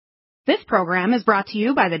This program is brought to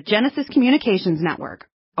you by the Genesis Communications Network,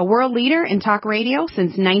 a world leader in talk radio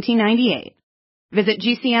since 1998. Visit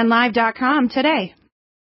GCNlive.com today.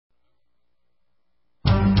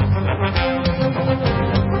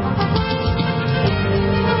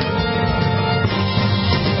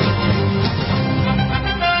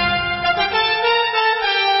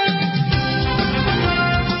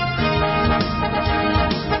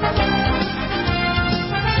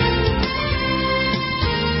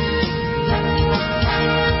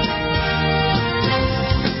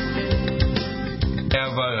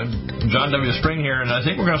 John W. Spring here, and I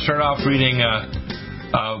think we're going to start off reading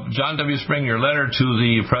John W. Spring, your letter to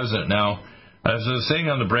the president. Now, as I was saying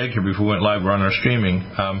on the break here before we went live, we're on our streaming,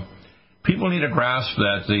 people need to grasp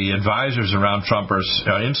that the advisors around Trump are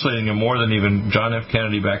insulating him more than even John F.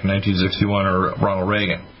 Kennedy back in 1961 or Ronald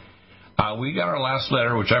Reagan. We got our last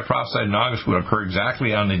letter, which I prophesied in August would occur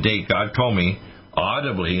exactly on the date God told me,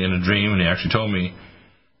 audibly in a dream, and he actually told me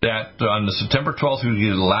that on the September 12th, we would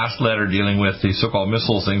get the last letter dealing with the so-called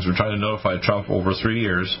missile things. We're trying to notify Trump over 3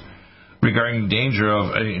 years regarding the danger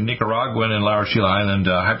of Nicaraguan and La Rochelle Island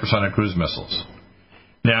hypersonic cruise missiles.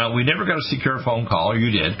 Now, we never got a secure phone call, or you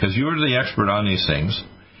did, because you were the expert on these things.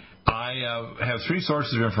 I have three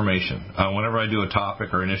sources of information whenever I do a topic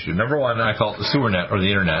or an issue. Number one, I call it the sewer net, or the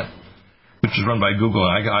internet, which is run by Google,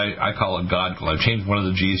 and I call it God. I've changed one of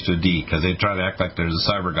the G's to a D, because they try to act like they're the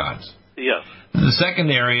cyber gods. Yes. The second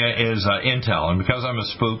area is Intel, and because I'm a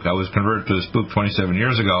spook, I was converted to a spook 27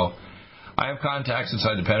 years ago. I have contacts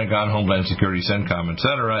inside the Pentagon, Homeland Security, CENTCOM,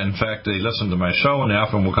 etc. In fact, they listen to my show, and they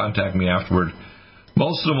often will contact me afterward.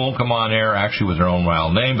 Most of them won't come on air, actually, with their own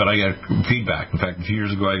wild name, but I get feedback. In fact, a few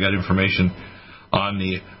years ago, I got information on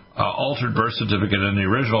the altered birth certificate and the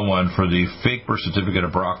original one for the fake birth certificate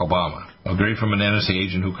of Barack Obama, agreed from an NSA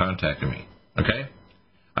agent who contacted me. Okay?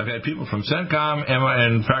 I've had people from CENTCOM,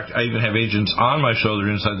 and in fact, I even have agents on my show that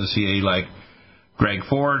are inside the CIA, like Greg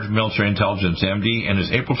Ford, Military Intelligence MD, and his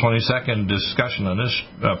April 22nd discussion on this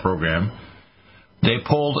program. They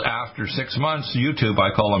pulled after 6 months YouTube.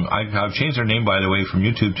 I call them. I've changed their name, by the way, from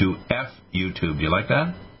YouTube to F YouTube. Do you like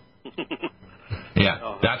that?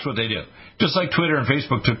 Yeah, that's what they do. Just like Twitter and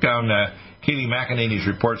Facebook took down Katie McEnany's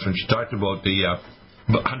reports when she talked about the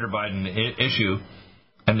Hunter Biden issue.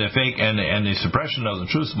 And the fake and the suppression of the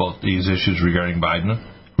truth about these issues regarding Biden.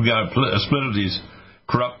 We got a split of these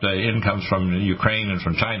corrupt incomes from Ukraine and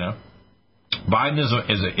from China. Biden is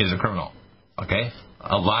a criminal, okay,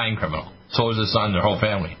 a lying criminal. So is his son, their whole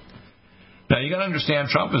family. Now you got to understand,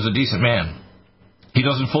 Trump is a decent man. He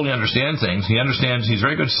doesn't fully understand things. He understands he's a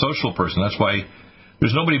very good social person. That's why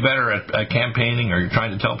there's nobody better at campaigning or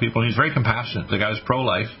trying to tell people. He's very compassionate. The guy's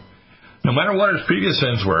pro-life, no matter what his previous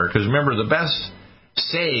sins were. Because remember, the best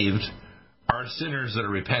saved are sinners that are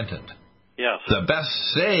repentant. Yes. The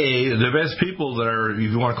best people that are, if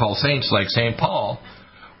you want to call saints, like St. Paul,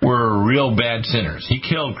 were real bad sinners. He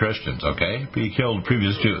killed Christians, okay? He killed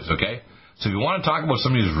previous Jews, okay? So if you want to talk about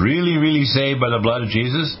somebody who's really, really saved by the blood of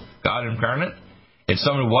Jesus, God incarnate, it's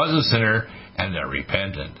someone who was a sinner and they're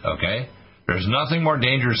repentant, okay? There's nothing more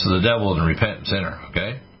dangerous to the devil than a repentant sinner,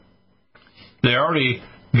 okay? They already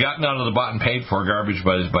gotten out of the bought and paid for garbage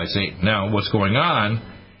by Satan. Now, what's going on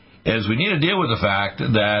is we need to deal with the fact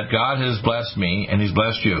that God has blessed me and He's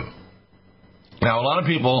blessed you. Now, a lot of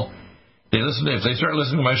people, if they start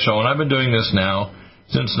listening to my show, and I've been doing this now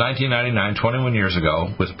since 1999, 21 years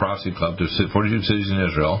ago, with the Prophecy Club to 42 cities in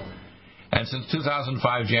Israel, and since 2005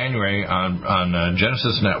 January on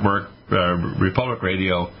Genesis Network, Republic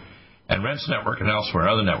Radio, and Rents Network and elsewhere,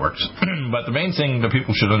 other networks. But the main thing that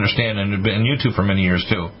people should understand, and YouTube for many years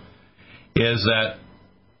too, is that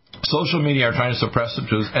social media are trying to suppress the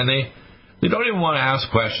truth, and they don't even want to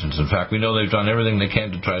ask questions. In fact, we know they've done everything they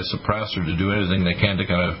can to try to suppress or to do anything they can to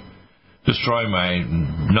kind of destroy my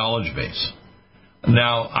knowledge base.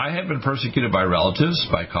 Now, I have been persecuted by relatives,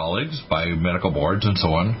 by colleagues, by medical boards, and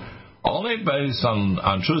so on, all not based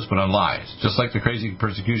on truth but on lies, just like the crazy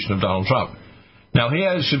persecution of Donald Trump. Now,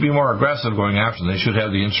 should be more aggressive going after them. They should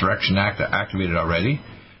have the Insurrection Act activated already.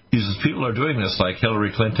 These people are doing this, like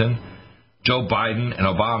Hillary Clinton, Joe Biden, and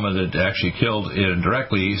Obama, that actually killed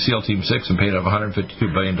directly SEAL Team 6 and paid off $152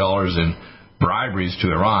 billion in briberies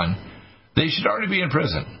to Iran. They should already be in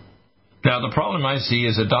prison. Now, the problem I see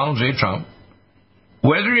is that Donald J. Trump,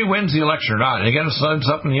 whether he wins the election or not, and again,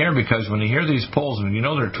 it's up in the air because when you hear these polls, and you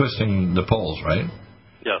know they're twisting the polls, right?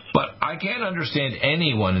 Yes. But I can't understand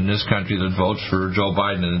anyone in this country that votes for Joe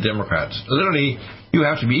Biden and the Democrats. Literally, you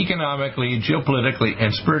have to be economically, geopolitically,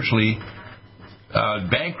 and spiritually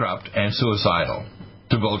bankrupt and suicidal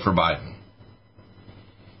to vote for Biden.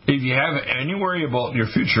 if you have any worry about your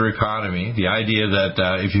future economy, the idea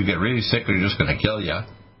that if you get really sick, they're just going to kill you.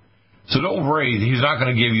 So don't worry. He's not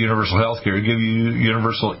going to give you universal health care. He'll give you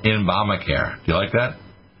universal Obamacare. Do you like that?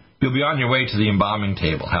 You'll be on your way to the embalming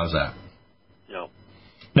table. How's that? Yeah.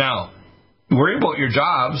 Now, worry about your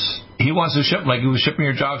jobs. He wants to ship like he was shipping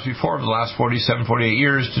your jobs before for the last 47, 48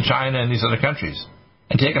 years to China and these other countries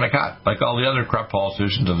and taking a cut, like all the other corrupt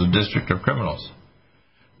politicians of the District of Criminals.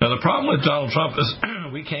 Now, the problem with Donald Trump is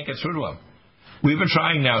we can't get through to him. We've been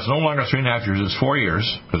trying now. It's no longer 3.5 years. It's 4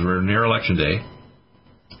 years because we're near Election Day.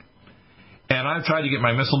 And I've tried to get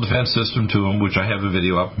my missile defense system to him, which I have a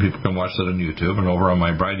video up. People can watch that on YouTube and over on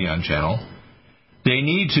my Brighteon channel. They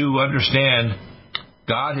need to understand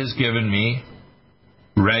God has given me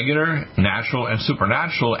regular, natural, and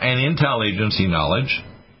supernatural and intel agency knowledge.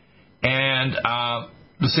 And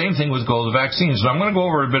the same thing would go with the vaccines. So I'm going to go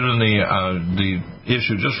over a bit on the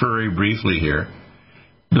issue just very briefly here.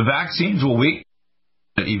 The vaccines will weaken.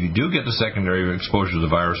 If you do get the secondary exposure to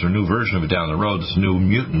the virus or a new version of it down the road, this new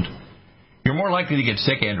mutant, you're more likely to get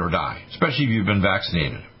sick and or die, especially if you've been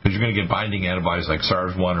vaccinated, because you're going to get binding antibodies like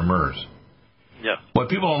SARS-1 or MERS. Yeah. What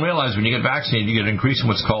people don't realize, when you get vaccinated, you get an increase in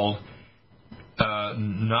what's called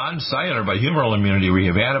non-cellular but humoral immunity, where you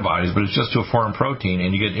have antibodies, but it's just to a foreign protein,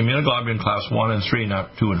 and you get immunoglobulin class 1 and 3, not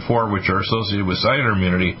 2 and 4, which are associated with cellular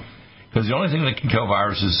immunity, because the only thing that can kill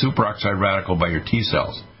viruses is superoxide radical by your T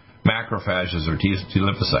cells, macrophages or T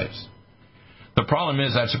lymphocytes. The problem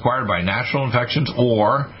is that's acquired by natural infections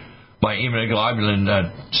or by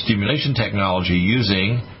immunoglobulin stimulation technology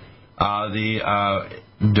using the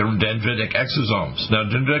dendritic exosomes. Now,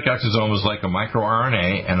 dendritic exosome is like a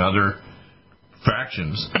microRNA and other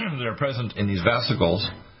fractions that are present in these vesicles.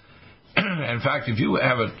 In fact, if you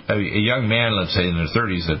have a young man, let's say in their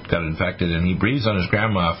 30s, that got infected and he breathes on his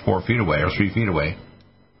grandma 4 feet away or 3 feet away,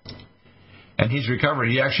 and he's recovered,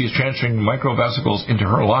 he actually is transferring microvesicles into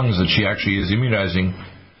her lungs that she actually is immunizing,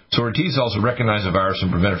 so her T cells will recognize the virus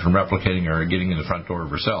and prevent it from replicating or getting in the front door of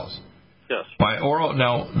her cells. Yes.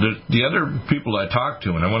 Now, the other people I talked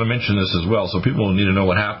to, and I want to mention this as well, so people need to know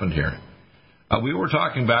what happened here. We were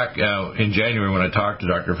talking back in January when I talked to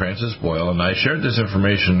Dr. Francis Boyle, and I shared this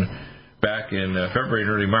information back in February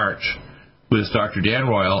and early March with Dr. Dan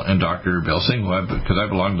Royal and Dr. Bill Singh, because I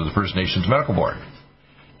belong to the First Nations Medical Board.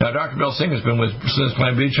 Now, Dr. Bill Singh has been with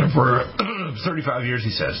Plant Beecham for 35 years,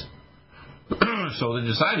 he says. So they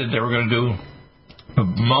decided they were going to do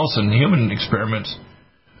mouse and human experiments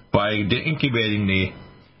by incubating the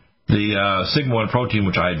sigma-1 protein,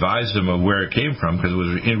 which I advised them of where it came from, because it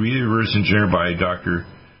was reverse engineered by Dr.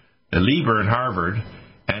 Lieber in Harvard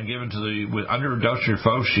and given to under Dr.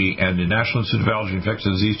 Fauci and the National Institute of Allergy and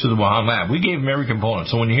Infectious Disease to the Wuhan lab. We gave them every component.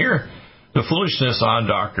 So when you hear the foolishness on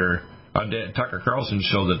Tucker Carlson's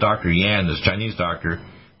show that Dr. Yan, this Chinese doctor,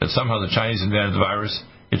 that somehow the Chinese invented the virus,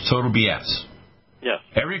 it's total BS. Yeah.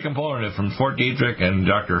 Every component from Fort Detrick and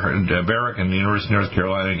Dr. Barrick and the University of North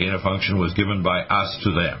Carolina gain of function was given by us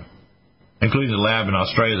to them, including the lab in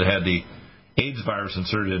Australia that had the AIDS virus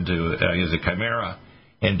inserted into as a chimera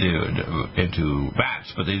into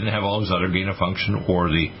bats, but they didn't have all those other gain of function or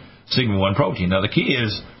the sigma-1 protein. Now, the key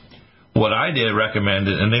is what I did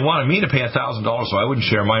recommended, and they wanted me to pay $1,000 so I wouldn't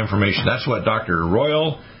share my information. That's what Dr.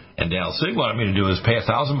 Royal and Dale Sig wanted me to do, is pay $1,000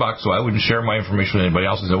 so I wouldn't share my information with anybody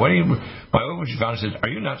else. I said, my wife, when she found it, said, "Are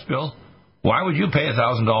you nuts, Bill? Why would you pay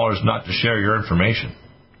 $1,000 not to share your information?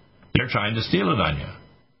 They're trying to steal it on you."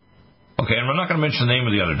 Okay, and I'm not going to mention the name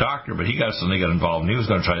of the other doctor, but he got involved, and he was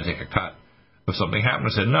going to try to take a cut if something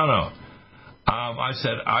happened. I said, no. I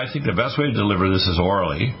said, I think the best way to deliver this is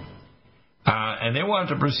orally. And they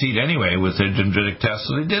wanted to proceed anyway with their dendritic tests,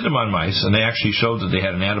 so they did them on mice, and they actually showed that they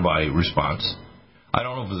had an antibody response. I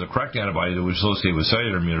don't know if it was the correct antibody that was associated with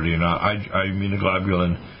cellular immunity or not,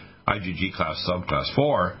 immunoglobulin IgG subclass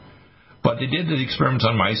 4, but they did the experiments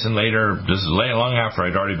on mice, and later, this is long after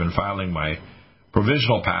I'd already been filing my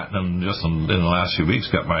provisional patent, and just in the last few weeks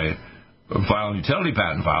got my file and utility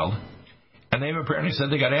patent filed, and they've apparently said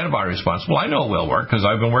they got antibody response. Well, I know it will work, because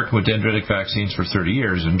I've been working with dendritic vaccines for 30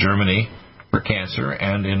 years in Germany for cancer,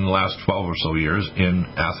 and in the last 12 or so years in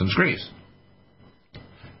Athens, Greece.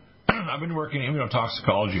 I've been working in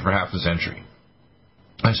immunotoxicology for half a century.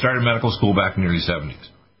 I started medical school back in the early 70s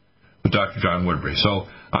with Dr. John Woodbury. So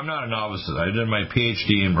I'm not a novice. I did my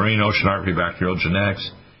PhD in marine oceanography bacterial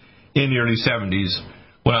genetics in the early 70s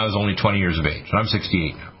when I was only 20 years of age. And I'm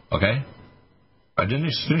 68 now, okay? I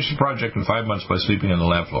didn't finish the project in 5 months by sleeping on the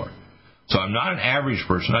lab floor. So I'm not an average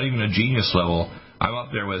person, not even a genius level. I'm up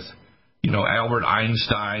there with, Albert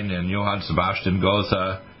Einstein and Johann Sebastian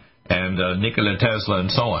Goethe and Nikola Tesla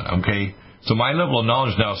and so on, okay? So my level of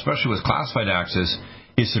knowledge now, especially with classified access,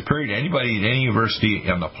 is superior to anybody at any university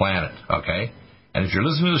on the planet, okay? And if you're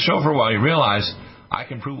listening to the show for a while, you realize I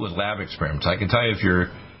can prove with lab experiments. I can tell you if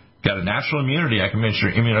you're got a natural immunity, I can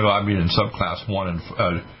measure immunoglobulin in subclass 1 and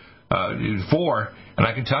 4, and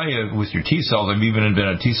I can tell you with your T cells, I've even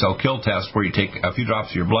invented a T cell kill test where you take a few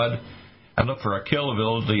drops of your blood and look for a kill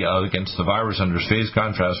ability against the virus under phase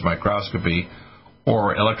contrast microscopy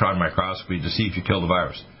or electron microscopy to see if you kill the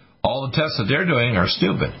virus. All the tests that they're doing are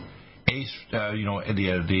stupid. The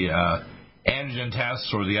antigen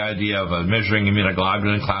tests or the idea of measuring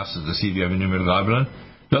immunoglobulin classes to see if you have immunoglobulin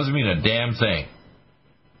doesn't mean a damn thing.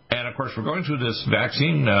 And, of course, we're going through this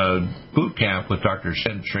vaccine boot camp with Dr.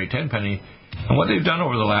 Shay Tenpenny, and what they've done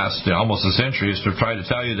over the last almost a century is to try to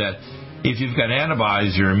tell you that if you've got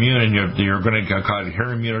antibodies, you're immune and you're going to cause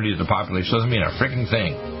herd immunity to the population. Doesn't mean a freaking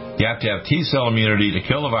thing. You have to have T-cell immunity to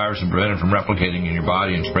kill the virus and prevent it from replicating in your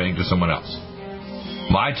body and spreading to someone else.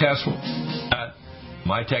 My test,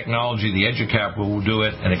 my technology, the EduCap will do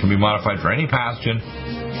it, and it can be modified for any pathogen,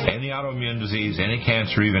 any autoimmune disease, any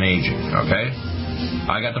cancer, even aging, okay?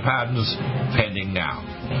 I got the patents pending now.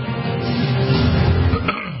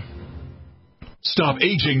 Stop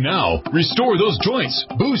aging now. Restore those joints.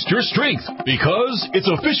 Boost your strength. Because it's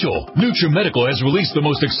official. NutriMedical has released the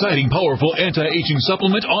most exciting, powerful anti-aging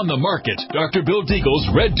supplement on the market. Dr. Bill Deagle's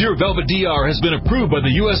Red Deer Velvet DR has been approved by the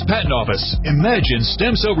U.S. Patent Office. Imagine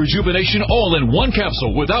stem cell rejuvenation all in one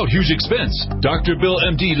capsule without huge expense. Dr. Bill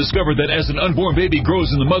MD discovered that as an unborn baby grows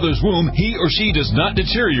in the mother's womb, he or she does not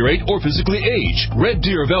deteriorate or physically age. Red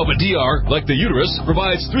Deer Velvet DR, like the uterus,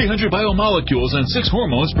 provides 300 biomolecules and 6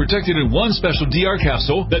 hormones protected in one special DR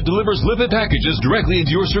capsule that delivers lipid packages directly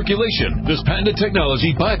into your circulation. This patented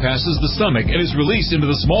technology bypasses the stomach and is released into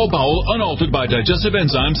the small bowel unaltered by digestive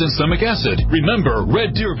enzymes and stomach acid. Remember,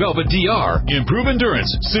 Red Deer Velvet DR. Improve endurance,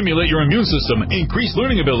 stimulate your immune system, increase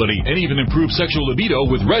learning ability, and even improve sexual libido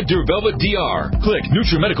with Red Deer Velvet DR. Click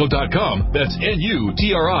NutriMedical.com, that's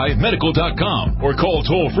NUTRI medical.com, or call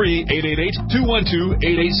toll-free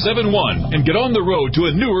 888-212-8871 and get on the road to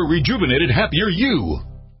a newer, rejuvenated, happier you.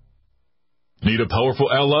 Need a powerful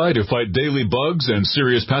ally to fight daily bugs and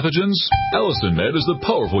serious pathogens? Allicin Med is the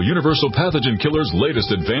powerful universal pathogen killer's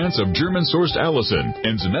latest advance of German-sourced allicin,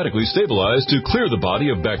 enzymatically stabilized to clear the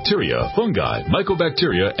body of bacteria, fungi,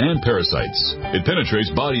 mycobacteria, and parasites. It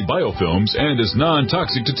penetrates body biofilms and is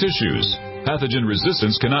non-toxic to tissues. Pathogen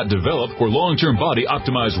resistance cannot develop for long-term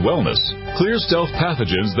body-optimized wellness. Clear stealth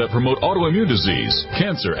pathogens that promote autoimmune disease,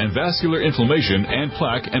 cancer, and vascular inflammation and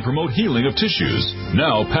plaque and promote healing of tissues.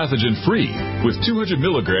 Now pathogen-free. With 200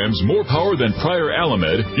 milligrams more power than prior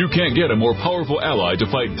Alamed, you can't get a more powerful ally to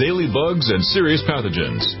fight daily bugs and serious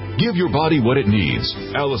pathogens. Give your body what it needs.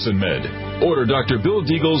 Allicin Med. Order Dr. Bill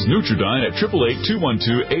Deagle's Nutridyne at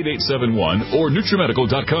 888-212-8871 or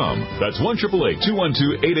NutriMedical.com. That's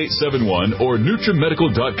 1-888-212-8871 or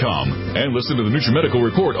NutriMedical.com. And listen to the NutriMedical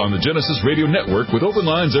Report on the Genesis Radio Network with open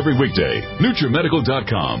lines every weekday.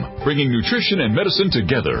 NutriMedical.com, bringing nutrition and medicine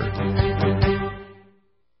together.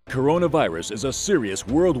 Coronavirus is a serious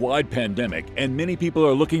worldwide pandemic, and many people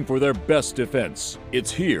are looking for their best defense.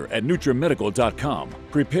 It's here at NutriMedical.com.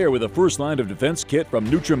 Prepare with a first line of defense kit from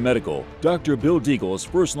NutriMedical. Dr. Bill Deagle's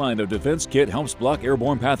first line of defense kit helps block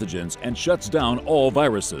airborne pathogens and shuts down all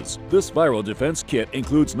viruses. This viral defense kit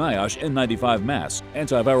includes NIOSH N95 mask,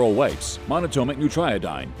 antiviral wipes, monatomic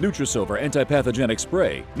Nutriodine, Nutrisilver antipathogenic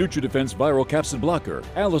spray, NutriDefense viral capsid blocker,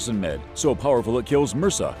 Allicin Med, so powerful it kills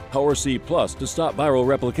MRSA, Power C Plus to stop viral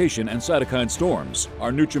replication and cytokine storms.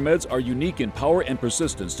 Our NutriMeds are unique in power and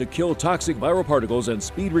persistence to kill toxic viral particles and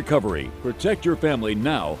speed recovery. Protect your family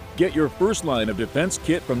now. Get your first line of defense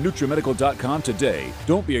kit from NutriMedical.com today.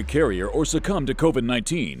 Don't be a carrier or succumb to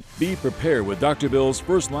COVID-19. Be prepared with Dr. Bill's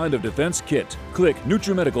first line of defense kit. Click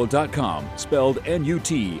NutriMedical.com, spelled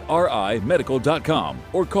N-U-T-R-I medical.com,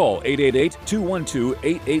 or call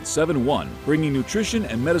 888-212-8871, bringing nutrition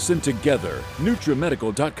and medicine together.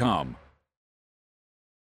 NutriMedical.com.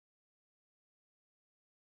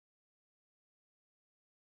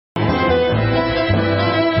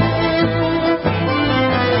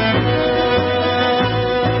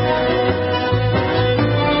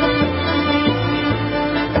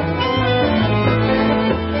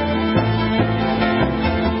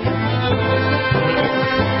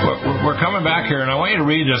 Back here, and I want you to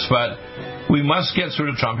read this, but we must get through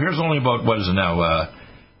to Trump. Here's only about, what is it now?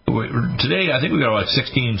 Today, I think we've got about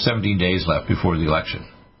 16, 17 days left before the election.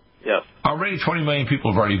 Yes. Already 20 million people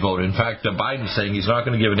have already voted. In fact, Biden's saying he's not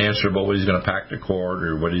going to give an answer about what he's going to pack the court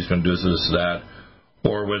or what he's going to do this, that,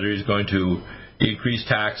 or whether he's going to increase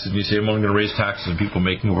taxes. And you say, I'm only going to raise taxes on people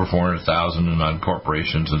making over $400,000 and on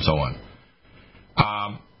corporations and so on.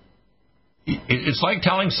 it's like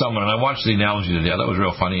telling someone, and I watched the analogy today, that was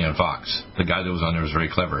real funny on Fox. The guy that was on there was very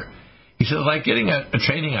clever. He said, like getting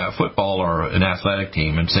training a football or an athletic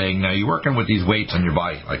team and saying, now you're working with these weights on your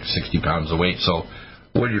body, like 60 pounds of weight. So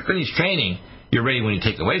when you're finished training, you're ready when you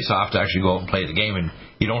take the weights off to actually go out and play the game, and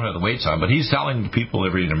you don't have the weights on. But he's telling people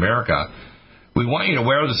every in America, we want you to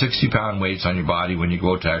wear the 60-pound weights on your body when you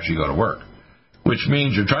go to actually go to work, which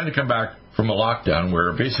means you're trying to come back from a lockdown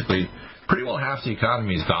where basically pretty well half the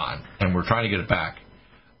economy is gone, and we're trying to get it back.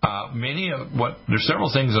 There's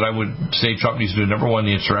several things that I would say Trump needs to do. Number one,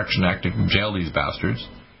 the Insurrection Act to jail these bastards.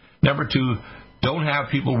 Number two, don't have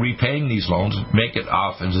people repaying these loans. Make it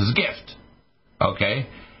off as a gift. Okay?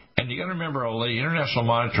 And you got to remember, the International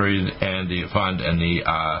Monetary and the Fund and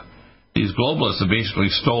these globalists have basically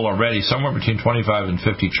stole already somewhere between $25 and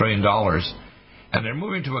 $50 trillion, and they're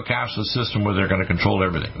moving to a cashless system where they're going to control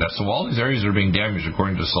everything. So all these areas are being damaged,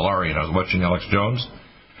 according to Solari, and I was watching Alex Jones,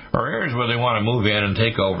 are areas where they want to move in and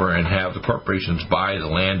take over and have the corporations buy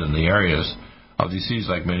the land in the areas of these cities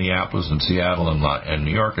like Minneapolis and Seattle and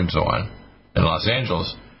New York and so on, and Los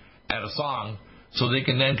Angeles, at a song, so they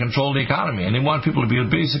can then control the economy. And they want people to be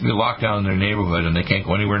basically locked down in their neighborhood, and they can't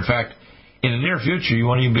go anywhere. In fact, in the near future, you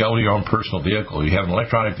won't even be able to your own personal vehicle. You have an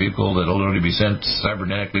electronic vehicle that will only be sent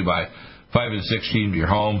cybernetically by 5 and 16 to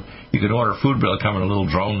your home. You can order food bill, come in a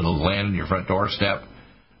little drone that will land on your front doorstep.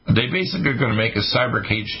 They basically are going to make us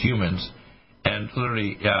cyber-caged humans and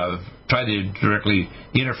literally try to directly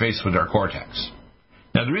interface with our cortex.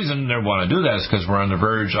 Now, the reason they want to do that is because we're on the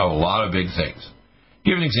verge of a lot of big things.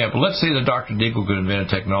 Give an example. Let's say that Dr. Deagle could invent a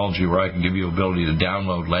technology where I can give you the ability to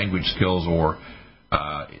download language skills or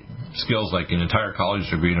skills like an entire college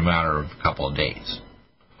degree in a matter of a couple of days.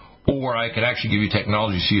 Or I could actually give you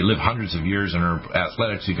technology so you live hundreds of years in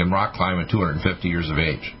athletics, you can rock climb at 250 years of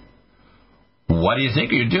age. What do you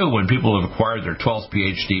think you do when people have acquired their 12th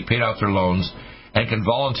PhD, paid off their loans, and can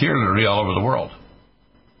volunteer literally all over the world?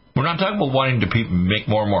 We're not talking about wanting to make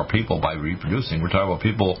more and more people by reproducing. We're talking about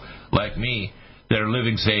people like me that are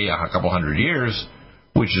living, say, a couple hundred years,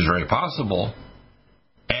 which is very possible,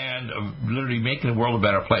 and literally making the world a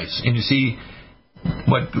better place. And you see,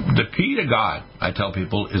 what the key to God, I tell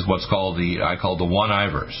people, is what's called I call the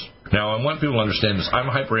one-ivers. Now, I want people to understand this. I'm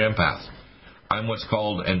a hyper-empath. I'm what's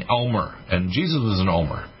called an omer, and Jesus was an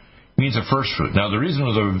omer. It means a first fruit. Now, the reason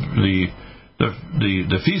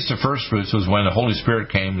the Feast of First Fruits was when the Holy Spirit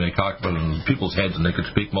came, and they talked about it in people's heads, and they could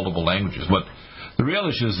speak multiple languages. But the real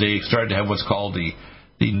issue is they started to have what's called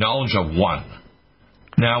the knowledge of one.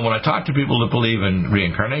 Now, when I talk to people that believe in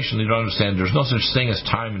reincarnation, they don't understand there's no such thing as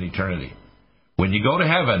time and eternity. When you go to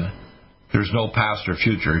heaven, there's no past or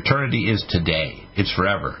future. Eternity is today. It's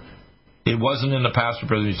forever. It wasn't in the past or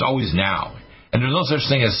present. It's always now. And there's no such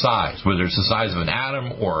thing as size, whether it's the size of an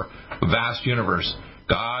atom or a vast universe.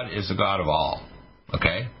 God is the God of all.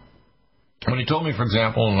 Okay? When he told me, for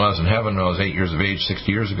example, when I was in heaven when I was 8 years of age, 60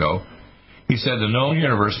 years ago, he said the known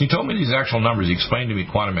universe, he told me these actual numbers. He explained to me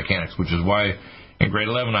quantum mechanics, which is why in grade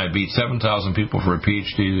 11 I beat 7,000 people for a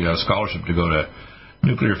PhD scholarship to go to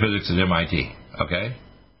nuclear physics at MIT. Okay?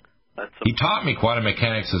 He taught me quantum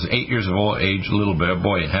mechanics as 8 years of age, a little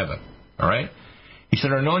boy in heaven. All right? He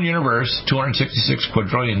said our known universe, 266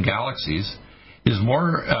 quadrillion galaxies, is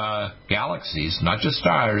more galaxies, not just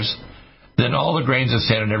stars, than all the grains of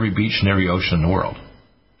sand on every beach and every ocean in the world.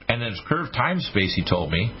 And then it's curved time-space, he told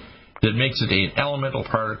me, that makes it an elemental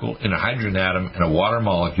particle in a hydrogen atom and a water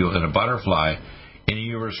molecule and a butterfly in a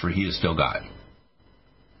universe where he is still God.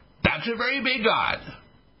 That's a very big God.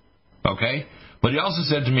 Okay? But he also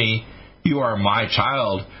said to me, you are my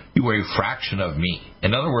child, you are a fraction of me.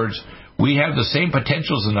 In other words, we have the same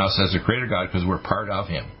potentials in us as the Creator God because we're part of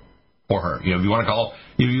Him or her. You know, if you want to call,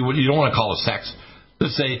 you don't want to call it sex.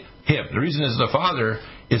 Let's say Him. The reason is the Father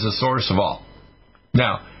is the source of all.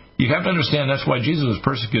 Now, you have to understand that's why Jesus was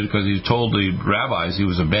persecuted, because he told the rabbis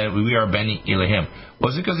we are Beni Elohim. It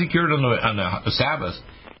wasn't because he cured on the Sabbath.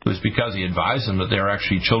 It was because he advised them that they are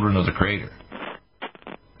actually children of the Creator.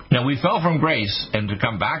 Now, we fell from grace, and to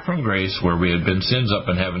come back from grace where we had been sins up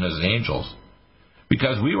in heaven as angels,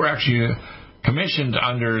 because we were actually commissioned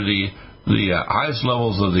under the highest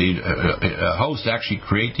levels of the host to actually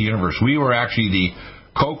create the universe. We were actually the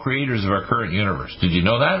co-creators of our current universe. Did you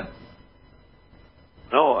know that?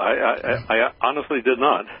 No, I honestly did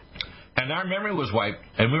not. And our memory was wiped,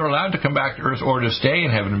 and we were allowed to come back to Earth or to stay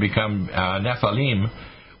in heaven and become Nephilim,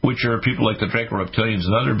 which are people like the Draco reptilians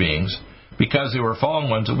and other beings, because they were fallen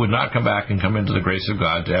ones that would not come back and come into the grace of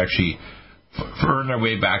God to actually earn their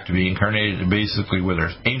way back to be incarnated, basically with their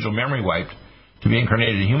angel memory wiped, to be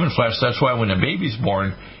incarnated in human flesh. That's why when a baby's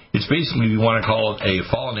born, It's basically, if you want to call it, a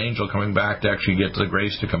fallen angel coming back to actually get the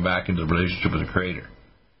grace to come back into the relationship with the Creator.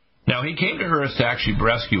 Now, he came to earth to actually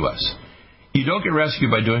rescue us. You don't get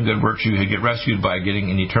rescued by doing good works. You get rescued by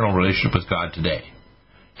getting an eternal relationship with God today.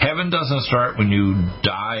 Heaven doesn't start when you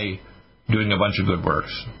die doing a bunch of good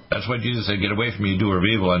works. That's why Jesus said, get away from me, you doer of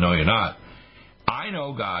evil, I know you're not. I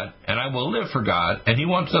know God, and I will live for God, and He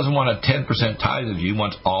doesn't want a 10% tithe of you. He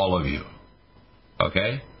wants all of you.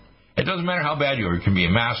 Okay? It doesn't matter how bad you are. You can be a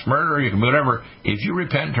mass murderer, you can be whatever. If you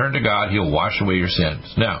repent and turn to God, He'll wash away your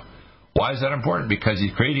sins. Now, why is that important? Because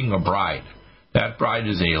He's creating a bride. That bride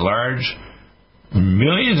is a large,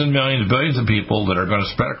 millions and millions, billions of people that are going to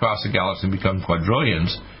spread across the galaxy and become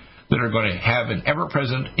quadrillions, that are going to have an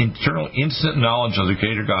ever-present, eternal, instant knowledge of the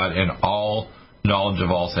Creator God and all knowledge of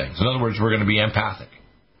all things. In other words, we're going to be empathic.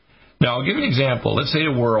 Now, I'll give you an example. Let's say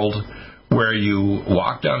a world where you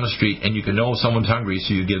walk down the street and you can know someone's hungry,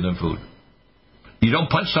 so you give them food. You don't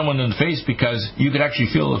punch someone in the face because you could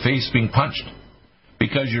actually feel the face being punched,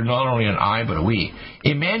 because you're not only an I but a we.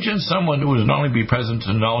 Imagine someone who would not only be present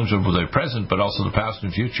and knowledgeable of the present but also the past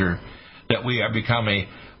and future, that we have become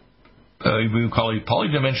we call a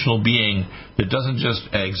polydimensional being that doesn't just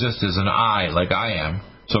exist as an I like I am.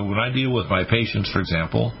 So when I deal with my patients, for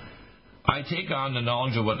example, I take on the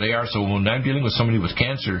knowledge of what they are. So when I'm dealing with somebody with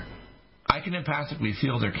cancer, I can empathically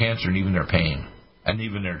feel their cancer and even their pain and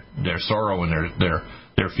even their sorrow and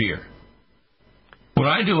their fear. When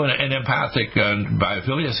I do an empathic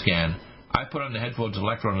biophilia scan, I put on the headphones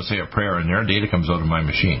electrode and say a prayer, and their data comes out of my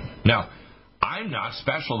machine. Now, I'm not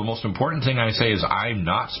special. The most important thing I say is I'm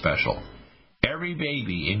not special. Every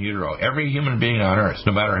baby in utero, every human being on earth,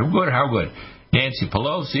 no matter who good or how good, Nancy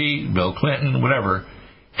Pelosi, Bill Clinton, whatever,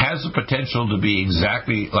 has the potential to be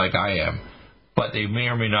exactly like I am. But they may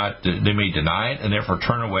or may not, they may deny it and therefore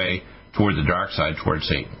turn away toward the dark side, toward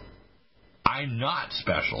Satan. I'm not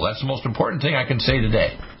special. That's the most important thing I can say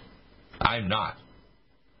today. I'm not.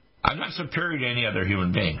 I'm not superior to any other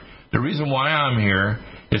human being. The reason why I'm here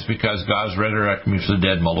is because God's resurrected me from the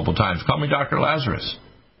dead multiple times. Call me Dr. Lazarus.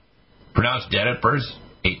 Pronounced dead at birth,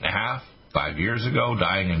 8.5, 5 years ago,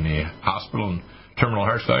 dying in the hospital in terminal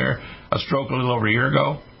heart failure. A stroke a little over a year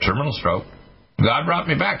ago, terminal stroke. God brought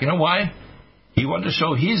me back. You know why? He wanted to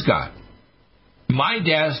show He's God. My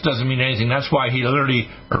death doesn't mean anything. That's why He literally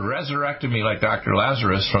resurrected me like Dr.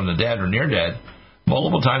 Lazarus from the dead or near dead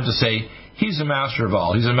multiple times to say He's the master of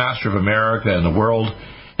all. He's the master of America and the world.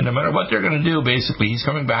 And no matter what they're going to do, basically, He's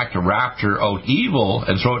coming back to rapture out evil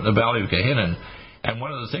and throw it in the valley of Gehenna. And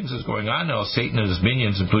one of the things that's going on now, Satan and his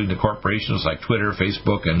minions, including the corporations like Twitter,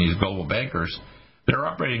 Facebook, and these global bankers, they're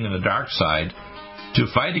operating in the dark side to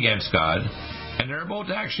fight against God. And they're about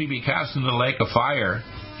to actually be cast into the lake of fire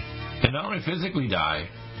and not only physically die,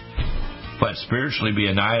 but spiritually be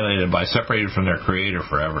annihilated by separated from their Creator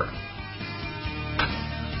forever.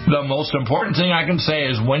 The most important thing I can say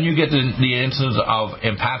is when you get the instance of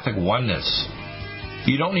empathic oneness,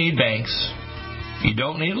 you don't need banks, you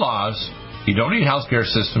don't need laws, you don't need healthcare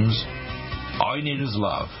systems. All you need is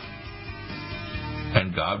love.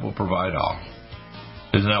 And God will provide all.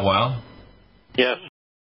 Isn't that wild? Yes.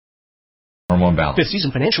 Fifth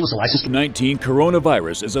Season Financial is a licensed. COVID-19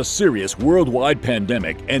 coronavirus is a serious worldwide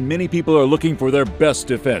pandemic, and many people are looking for their best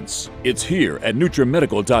defense. It's here at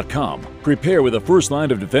NutriMedical.com. Prepare with a first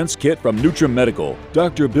line of defense kit from NutriMedical.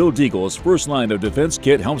 Dr. Bill Deagle's first line of defense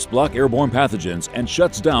kit helps block airborne pathogens and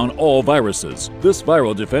shuts down all viruses. This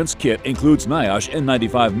viral defense kit includes NIOSH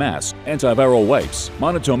N95 mask, antiviral wipes,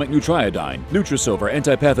 monatomic Nutriodine, Nutrisilver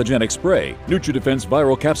antipathogenic spray, NutriDefense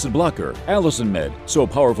viral capsid blocker, Allison Med, so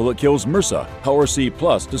powerful it kills MRSA, Power C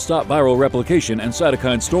Plus to stop viral replication and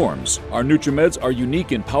cytokine storms. Our NutriMeds are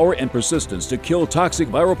unique in power and persistence to kill toxic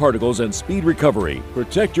viral particles and speed recovery.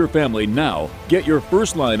 Protect your family now. Get your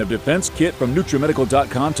first line of defense kit from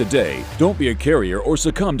NutriMedical.com today. Don't be a carrier or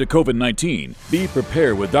succumb to COVID-19. Be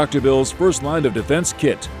prepared with Dr. Bill's first line of defense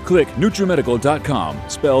kit. Click NutriMedical.com,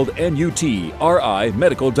 spelled N-U-T-R-I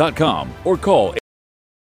medical.com, or call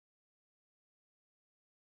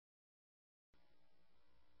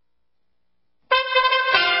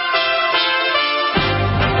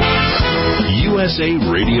USA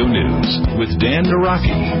Radio News with Dan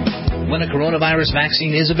Naraki. When a coronavirus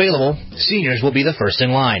vaccine is available, seniors will be the first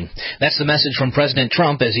in line. That's the message from President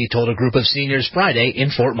Trump as he told a group of seniors Friday in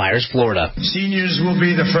Fort Myers, Florida. Seniors will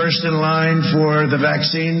be the first in line for the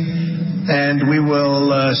vaccine, and we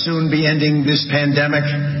will soon be ending this pandemic.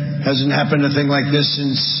 Hasn't happened a thing like this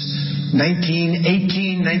since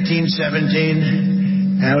 1918,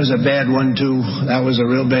 1917. That was a bad one, too. That was a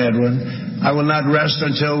real bad one. I will not rest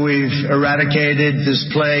until we've eradicated this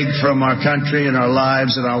plague from our country and our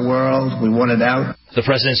lives and our world. We want it out. The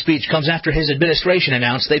president's speech comes after his administration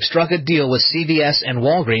announced they've struck a deal with CVS and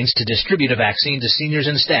Walgreens to distribute a vaccine to seniors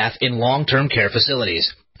and staff in long-term care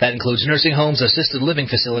facilities. That includes nursing homes, assisted living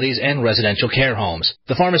facilities, and residential care homes.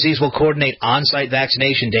 The pharmacies will coordinate on-site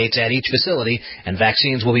vaccination dates at each facility, and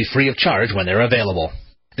vaccines will be free of charge when they're available.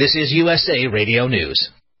 This is USA Radio News.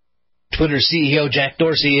 Twitter CEO Jack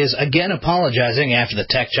Dorsey is again apologizing after the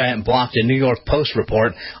tech giant blocked a New York Post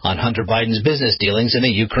report on Hunter Biden's business dealings in the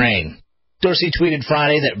Ukraine. Dorsey tweeted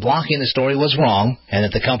Friday that blocking the story was wrong and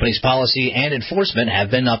that the company's policy and enforcement have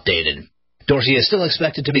been updated. Dorsey is still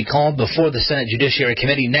expected to be called before the Senate Judiciary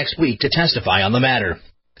Committee next week to testify on the matter.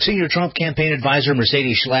 Senior Trump campaign advisor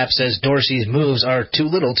Mercedes Schlapp says Dorsey's moves are too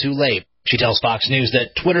little too late. She tells Fox News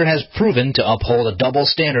that Twitter has proven to uphold a double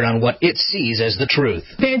standard on what it sees as the truth.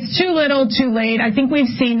 It's too little, too late. I think we've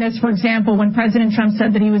seen this, for example, when President Trump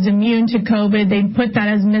said that he was immune to COVID. They put that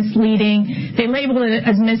as misleading. They labeled it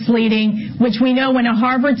as misleading, which we know when a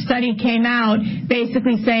Harvard study came out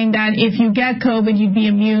basically saying that if you get COVID, you'd be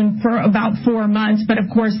immune for about 4 months. But,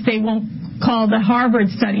 of course, they won't call the Harvard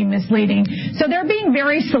study misleading. So they're being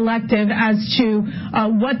very selective as to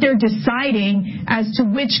what they're deciding as to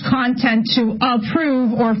which content to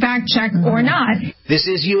approve or fact check or not. This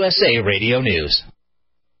is USA Radio News.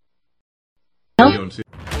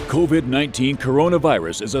 COVID-19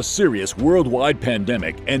 coronavirus is a serious worldwide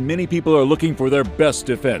pandemic, and many people are looking for their best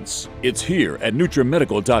defense. It's here at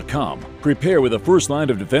NutriMedical.com. Prepare with a first line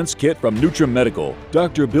of defense kit from NutriMedical.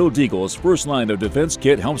 Dr. Bill Deagle's first line of defense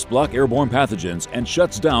kit helps block airborne pathogens and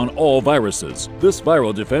shuts down all viruses. This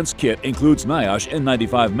viral defense kit includes NIOSH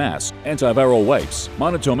N95 mask, antiviral wipes,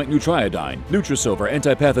 monatomic Nutriodine, Nutrisilver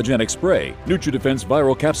antipathogenic spray, NutriDefense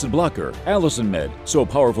viral capsid blocker, Allison Med, so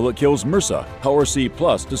powerful it kills MRSA, Power C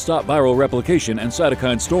Plus to stop viral replication and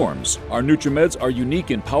cytokine storms. Our NutriMeds are unique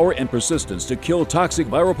in power and persistence to kill toxic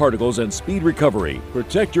viral particles and speed recovery.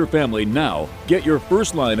 Protect your family now. Get your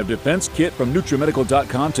first line of defense kit from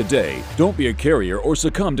NutriMedical.com today. Don't be a carrier or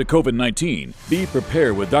succumb to COVID-19. Be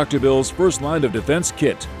prepared with Dr. Bill's first line of defense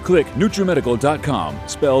kit. Click NutriMedical.com,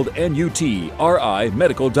 spelled N-U-T-R-I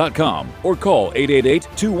medical.com, or call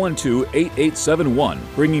 888-212-8871,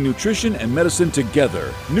 bringing nutrition and medicine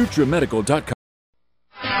together. NutriMedical.com.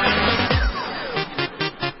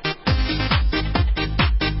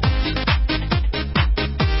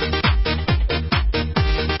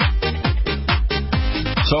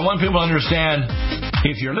 So I want people to understand,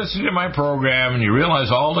 if you're listening to my program and you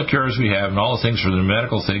realize all the cures we have and all the things for the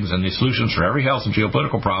medical things and the solutions for every health and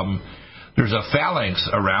geopolitical problem, there's a phalanx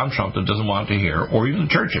around Trump that doesn't want to hear, or even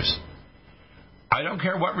churches. I don't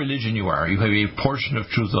care what religion you are. You have a portion of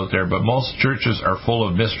truth out there, but most churches are full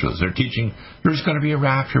of mistruths. They're teaching there's going to be a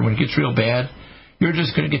rapture. When it gets real bad, you're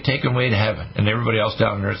just going to get taken away to heaven. And everybody else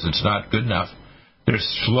down on earth, it's not good enough. Their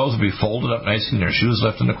clothes will be folded up nicely and their shoes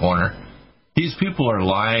left in the corner. These people are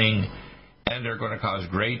lying, and they're going to cause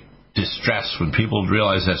great distress when people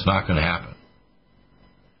realize that's not going to happen.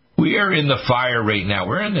 We are in the fire right now.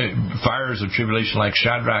 We're in the fires of tribulation like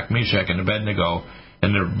Shadrach, Meshach, and Abednego,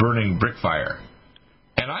 and they're burning brick fire.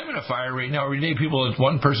 And I'm in a fire right now. Every day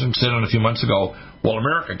one person said on a few months ago, well,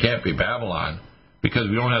 America can't be Babylon because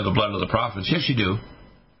we don't have the blood of the prophets. Yes, you do.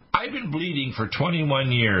 I've been bleeding for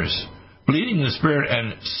 21 years. Bleeding in the spirit,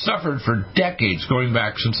 and suffered for decades, going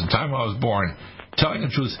back since the time I was born, telling the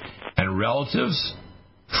truth. And relatives,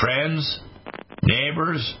 friends,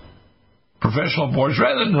 neighbors, professional boards,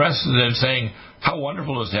 rather than saying how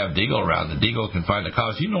wonderful it is to have Deagle around, that Deagle can find the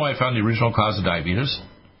cause. You know I found the original cause of diabetes.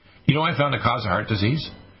 You know I found the cause of heart disease.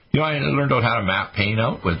 You know I learned out how to map pain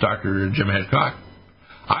out with Dr. Jim Hedcock.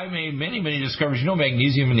 I made many, many discoveries. You know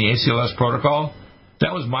magnesium in the ACLS protocol?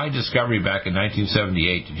 That was my discovery back in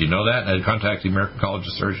 1978. Did you know that? I contacted the American College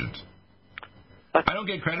of Surgeons. I don't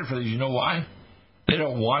get credit for these. You know why? They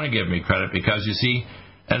don't want to give me credit because, you see,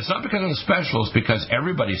 and it's not because I'm special. It's because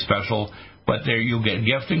everybody's special, but you get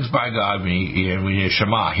giftings by God when you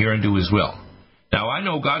Shema, hear and do His will. Now, I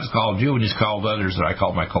know God's called you and He's called others that I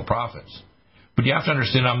call my co-prophets. But you have to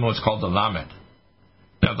understand I'm what's called the Lamed.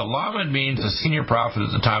 Now, the Lamed means a senior prophet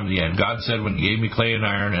at the time of the end. God said when He gave me clay and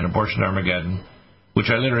iron and abortion Armageddon, which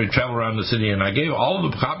I literally traveled around the city, and I gave all of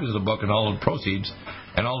the copies of the book and all the proceeds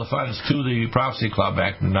and all the funds to the Prophecy Club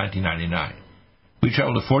back in 1999. We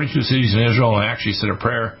traveled to 42 cities in Israel and actually said a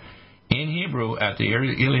prayer in Hebrew at the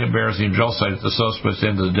Elia Berzim drill site at the southwest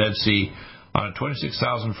end of the Dead Sea on a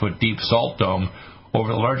 26,000-foot deep salt dome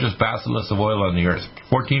over the largest batholith of oil on the earth.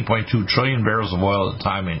 14.2 trillion barrels of oil at the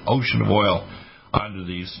time, an ocean of oil under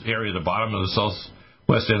the area, the bottom of the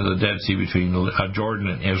southwest end of the Dead Sea between Jordan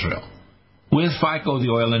and Israel. With FICO,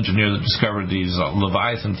 the oil engineer that discovered these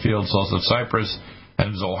Leviathan fields south of Cyprus,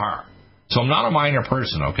 and Zohar. So I'm not a minor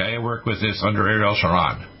person, okay? I work with this under Ariel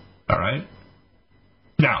Sharon, all right?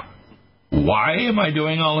 Now, why am I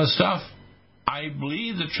doing all this stuff? I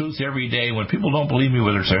believe the truth every day. When people don't believe me,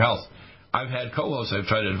 whether it's their health, I've had co-hosts I've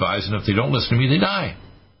tried to advise, and if they don't listen to me, they die.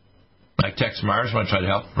 Like Tex Mars when I tried to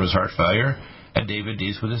help him for his heart failure, and David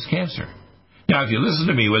Dees with his cancer. Now, if you listen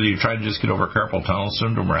to me, whether you're trying to just get over carpal tunnel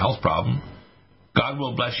syndrome or a health problem, God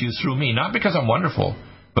will bless you through me, not because I'm wonderful,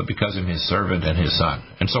 but because I'm his servant and his son.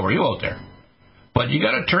 And so are you out there. But you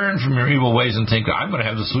got to turn from your evil ways and think, I'm going to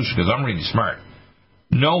have the solution because I'm really smart.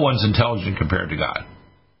 No one's intelligent compared to God.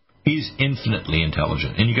 He's infinitely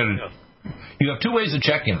intelligent. And you have two ways to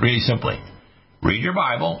check in, really simply. Read your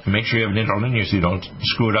Bible and make sure you have an interlinear so you don't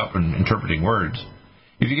screw it up in interpreting words.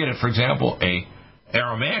 If you get, for example, a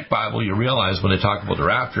Aramaic Bible, you realize when they talk about the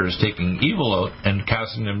rapture is taking evil out and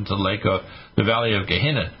casting them to the valley of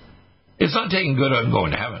Gehenna. It's not taking good out and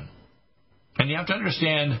going to heaven. And you have to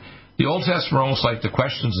understand the Old Testament are almost like the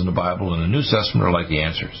questions in the Bible, and the New Testament are like the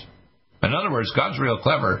answers. In other words, God's real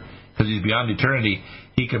clever because he's beyond eternity.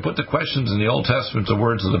 He can put the questions in the Old Testament, the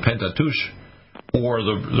words of the Pentateuch, or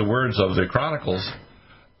the words of the Chronicles,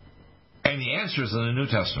 and the answers in the New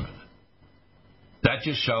Testament. That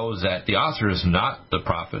just shows that the author is not the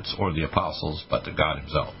prophets or the apostles, but the God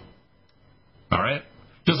himself. All right?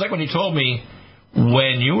 Just like when he told me,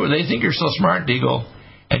 they think you're so smart, Deagle,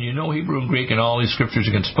 and you know Hebrew and Greek and all these scriptures,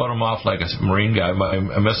 you can spell them off like a Marine guy,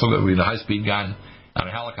 a missile with a high-speed gun on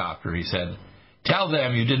a helicopter. He said, tell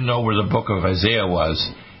them you didn't know where the book of Isaiah was,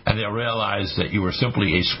 and they'll realize that you were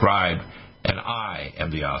simply a scribe, and I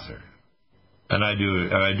am the author. And I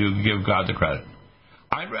do give God the credit.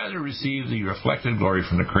 I'd rather receive the reflected glory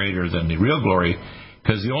from the Creator than the real glory,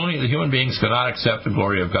 because the human beings cannot accept the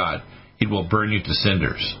glory of God. It will burn you to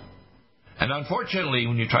cinders. And unfortunately,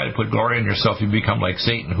 when you try to put glory in yourself, you become like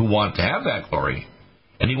Satan, who wants to have that glory.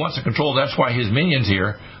 And he wants to control. That's why his minions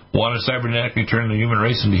here want to cybernetically turn the human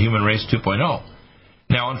race into human race 2.0.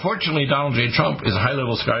 Now, unfortunately, Donald J. Trump is a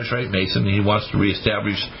high-level Scottish Rite Mason, and he wants to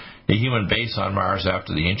reestablish a human base on Mars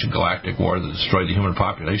after the ancient galactic war that destroyed the human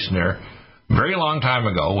population there very long time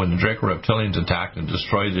ago, when the Draco reptilians attacked and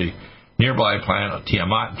destroyed the nearby planet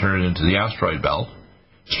Tiamat and turned it into the asteroid belt,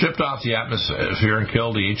 stripped off the atmosphere and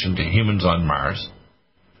killed the ancient humans on Mars.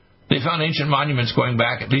 They found ancient monuments going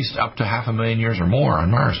back at least up to 500,000 years or more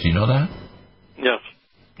on Mars. Do you know that? Yes.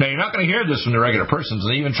 Now, you're not going to hear this from the regular persons.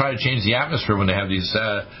 They even try to change the atmosphere when they have these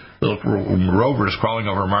little rovers crawling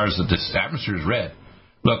over Mars that this atmosphere is red.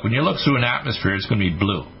 Look, when you look through an atmosphere, it's going to be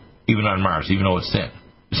blue, even on Mars, even though it's thin.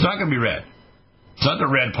 It's not going to be red. It's not the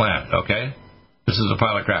red planet, okay? This is a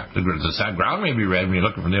pile of crap. The ground may be red when you're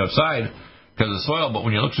looking from the outside because of the soil, but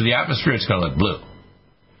when you look through the atmosphere, it's going to look blue.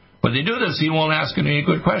 When they do this, he won't ask any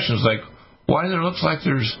good questions like, why does it look like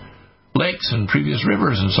there's lakes and previous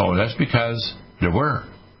rivers and so on? That's because there were.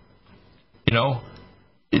 They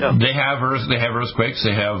have earthquakes,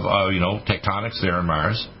 they have tectonics there on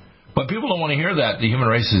Mars. But people don't want to hear that the human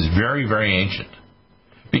race is very, very ancient.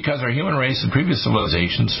 Because our human race and previous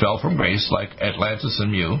civilizations fell from grace, like Atlantis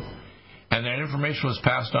and Mu, and that information was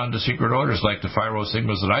passed on to secret orders like the Phi Rho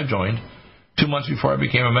Sigmas that I joined 2 months before I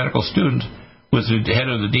became a medical student with the head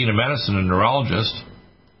of the Dean of Medicine and neurologist,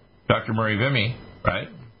 Dr. Murray Vimy, right?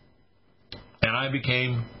 And I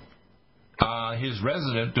became his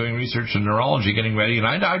resident doing research in neurology, getting ready, and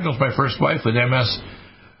I diagnosed my first wife with MS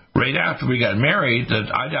right after we got married. That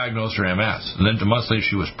I diagnosed her MS, and then 2 months later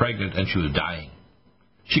she was pregnant and she was dying.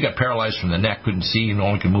 She got paralyzed from the neck, couldn't see, and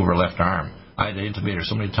only could move her left arm. I had to intubate her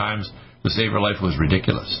so many times to save her life. It was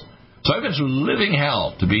ridiculous. So I've been through living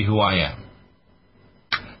hell to be who I am.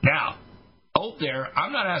 Now, out there,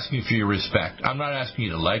 I'm not asking you for your respect. I'm not asking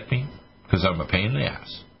you to like me, because I'm a pain in the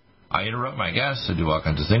ass. I interrupt my guests. I do all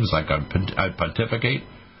kinds of things, like I pontificate.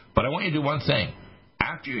 But I want you to do one thing.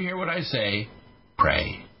 After you hear what I say,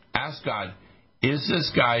 pray. Ask God, is this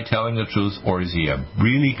guy telling the truth, or is he a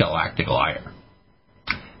really galactic liar?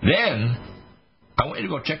 Then, I want you to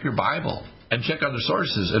go check your Bible and check other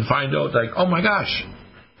sources and find out, like, oh my gosh,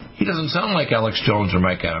 he doesn't sound like Alex Jones or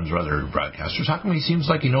Mike Adams or other broadcasters. How come he seems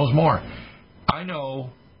like he knows more? I know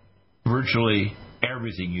virtually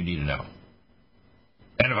everything you need to know.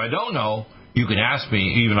 And if I don't know, you can ask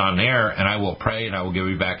me even on air, and I will pray and I will give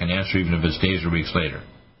you back an answer, even if it's days or weeks later.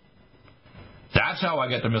 That's how I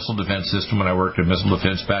got the missile defense system when I worked in missile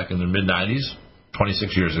defense back in the mid-'90s,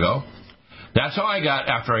 26 years ago. That's how I got,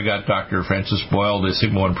 after I got Dr. Francis Boyle, the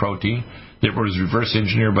Sigma-1 protein that was reverse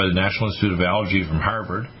engineered by the National Institute of Allergy from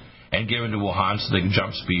Harvard and given to Wuhan so they could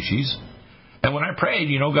jump species. And when I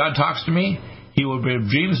prayed, God talks to me. He would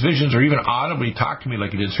have dreams, visions, or even audibly talk to me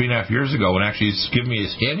like he did 3.5 years ago and actually give me a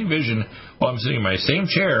standing vision while I'm sitting in my same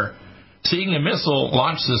chair seeing the missile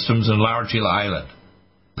launch systems in Laurentian Island.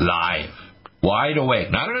 Live. Wide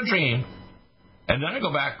awake. Not in a dream. And then I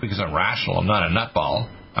go back because I'm rational. I'm not a nutball.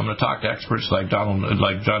 I'm going to talk to experts like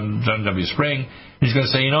John W. Spring. He's going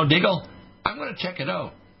to say, Deagle, I'm going to check it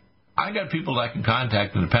out. I got people that I can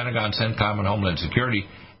contact in the Pentagon, CENTCOM, and Homeland Security,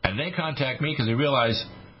 and they contact me because they realize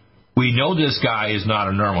we know this guy is not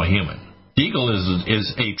a normal human. Deagle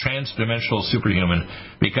is a trans-dimensional superhuman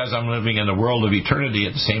because I'm living in the world of eternity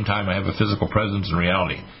at the same time I have a physical presence in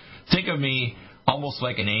reality. Think of me almost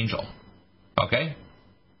like an angel, okay?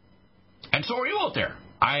 And so are you out there.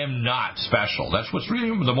 I am not special. That's what's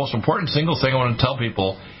really the most important single thing I want to tell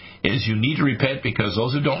people is you need to repent, because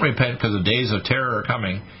those who don't repent, because the days of terror are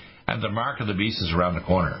coming and the mark of the beast is around the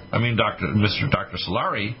corner. I mean, Dr.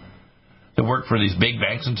 Solari, that worked for these big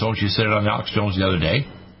banks and so on, she said it on Alex Jones the other day.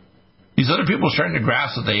 These other people are starting to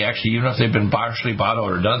grasp that they actually, even if they've been partially bought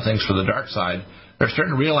out or done things for the dark side, they're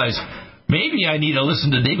starting to realize, maybe I need to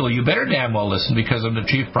listen to Deagle. You better damn well listen, because I'm the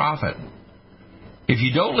chief prophet. If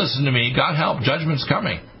you don't listen to me, God help, judgment's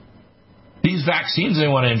coming. These vaccines they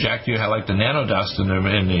want to inject you, like the nanodust and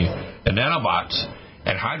the nanobots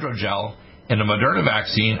and hydrogel and the Moderna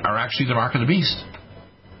vaccine, are actually the mark of the beast.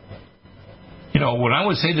 When I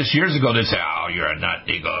would say this years ago, they'd say, oh, you're a nut,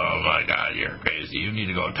 Deagle. Oh, my God, you're crazy. You need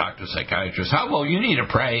to go talk to a psychiatrist. How about you need to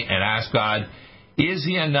pray and ask God, is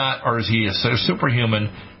he a nut or is he a superhuman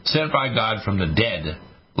sent by God from the dead,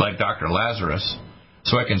 like Dr. Lazarus,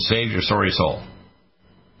 so I can save your sorry soul?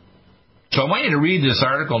 So I want you to read this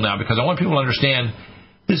article now, because I want people to understand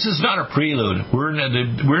this is not a prelude.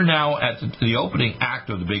 We're now at the opening act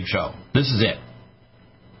of the big show. This is it.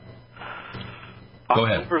 Go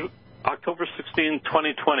ahead. October 16,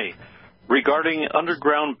 2020, regarding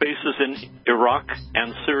underground bases in Iraq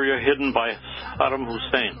and Syria hidden by Saddam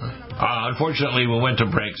Hussein. Unfortunately, we went to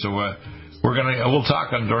break, so we'll talk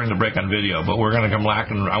during the break on video, but we're going to come back,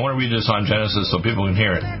 and I want to read this on Genesis so people can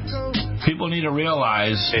hear it. People need to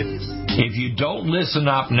realize, if you don't listen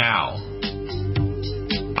up now,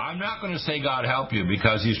 I'm not going to say God help you,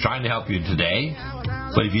 because he's trying to help you today,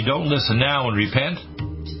 but if you don't listen now and repent,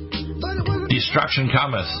 destruction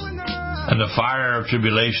cometh, and the fire of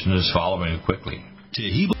tribulation is following quickly.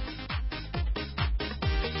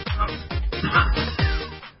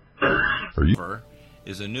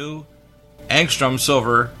 Is a new angstrom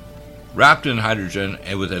silver wrapped in hydrogen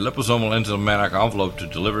and with a liposomal enzymatic envelope to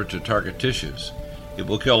deliver to target tissues. It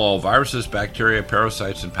will kill all viruses, bacteria,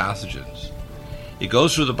 parasites, and pathogens. It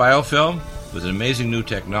goes through the biofilm with an amazing new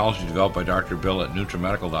technology developed by Dr. Bill at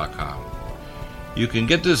NutriMedical.com. You can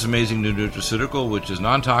get this amazing new nutraceutical, which is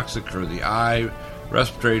non-toxic for the eye,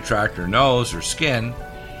 respiratory tract, or nose, or skin,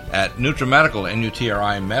 at NutriMedical,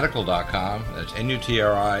 NutriMedical.com. That's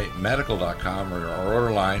NutriMedical.com, or our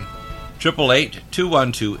order line,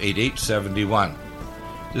 888-212-8871.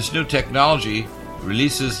 This new technology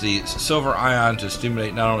releases the silver ion to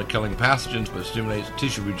stimulate not only killing pathogens, but stimulates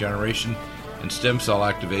tissue regeneration and stem cell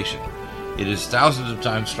activation. It is thousands of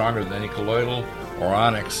times stronger than any colloidal or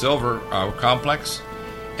onyx silver complex,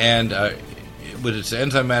 and with its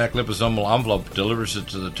enzymatic liposomal envelope, delivers it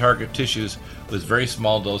to the target tissues with very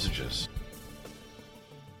small dosages.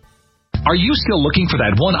 Are you still looking for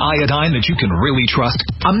that one iodine that you can really trust?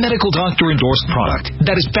 A medical doctor-endorsed product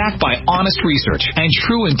that is backed by honest research and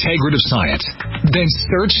true integrative science? Then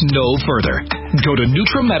search no further. Go to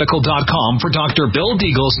NutriMedical.com for Dr. Bill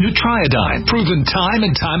Deagle's Nutriodine, proven time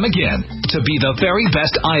and time again to be the very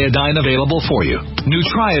best iodine available for you.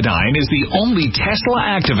 Nutriodine is the only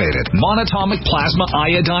Tesla-activated monatomic plasma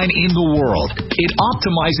iodine in the world. It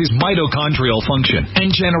optimizes mitochondrial function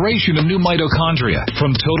and generation of new mitochondria,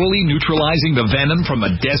 from totally neutralizing the venom from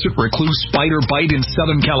a desert recluse spider bite in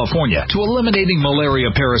Southern California to eliminating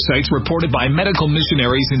malaria parasites reported by medical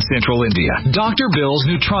missionaries in Central India. Dr. Bill's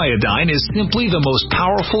Nutriodine is simply the most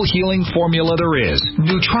powerful healing formula there is.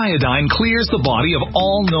 Nutriodine clears the body of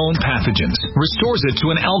all known pathogens, restores it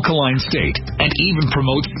to an alkaline state, and even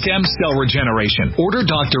promotes stem cell regeneration. Order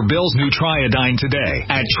Dr. Bill's Nutriodine today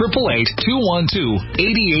at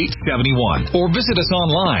 888-212-8871 or visit us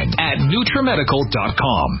online at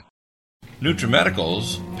NutriMedical.com.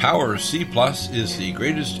 NutriMedical's Power C Plus is the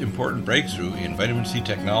greatest important breakthrough in vitamin C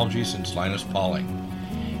technology since Linus Pauling.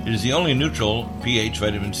 It is the only neutral pH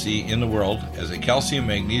vitamin C in the world as a calcium,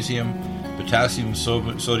 magnesium, potassium,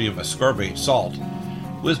 sodium ascorbate salt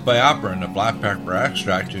with BioPerine, a black pepper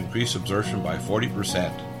extract, to increase absorption by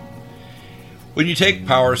 40%. When you take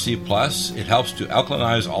Power C Plus, it helps to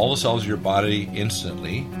alkalinize all the cells of your body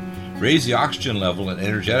instantly, raise the oxygen level and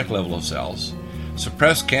energetic level of cells,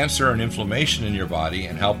 suppress cancer and inflammation in your body,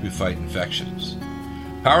 and help you fight infections.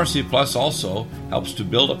 Power C Plus also helps to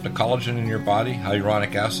build up the collagen in your body,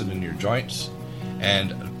 hyaluronic acid in your joints,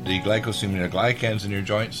 and the glycosaminoglycans in your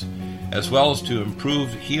joints, as well as to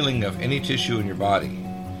improve healing of any tissue in your body.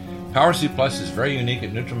 Power C Plus is very unique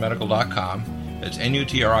at NutriMedical.com. It's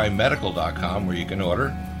NutriMedical.com where you can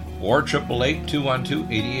order, or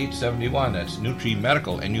 888-212-8871. That's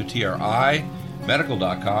NutriMedical, NUTRI,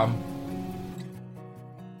 medical.com.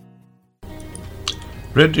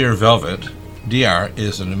 Red Deer Velvet DR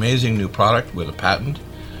is an amazing new product with a patent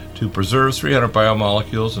to preserve 300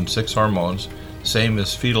 biomolecules and 6 hormones, same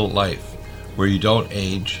as fetal life, where you don't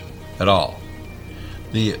age at all.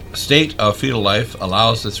 The state of fetal life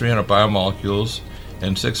allows the 300 biomolecules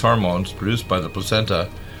and 6 hormones produced by the placenta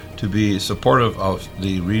to be supportive of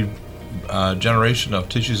the regeneration of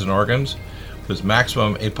tissues and organs, with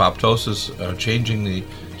maximum apoptosis, changing the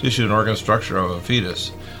tissue and organ structure of a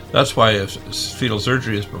fetus. That's why if fetal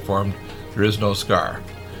surgery is performed, there is no scar.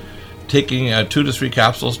 Taking 2 to 3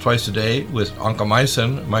 capsules twice a day with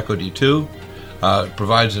oncomycin, myco-D2,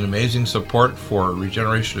 provides an amazing support for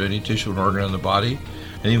regeneration of any tissue and organ in the body,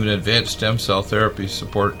 and even advanced stem cell therapy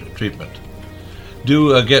support treatment.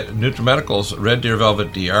 Do get NutriMedical's Red Deer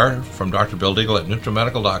Velvet DR from Dr. Bill Deagle at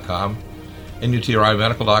NutriMedical.com,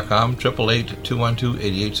 NUTRIMedical.com,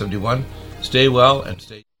 888-212-8871. Stay well and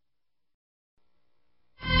stay...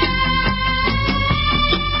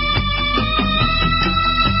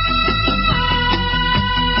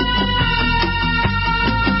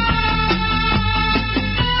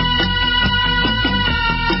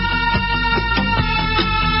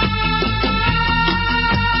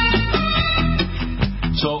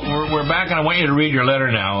 We're back, and I want you to read your letter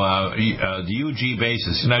now. The UG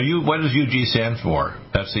basis. Now, what does UG stand for?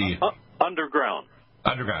 That's the underground.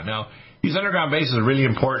 Underground. Now, these underground bases are really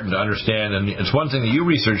important to understand, and it's one thing that you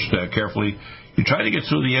researched carefully. You try to get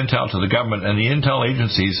through the intel to the government, and the intel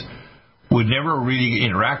agencies would never really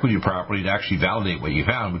interact with you properly to actually validate what you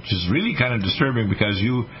found, which is really kind of disturbing because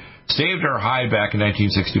you saved our hide back in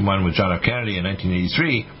 1961 with John F. Kennedy in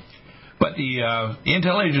 1983. But the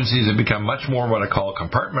intel agencies have become much more what I call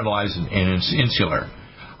compartmentalized and insular.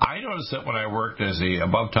 I noticed that when I worked as a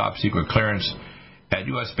above top secret clearance at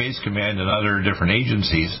U.S. Space Command and other different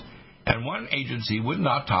agencies, and one agency would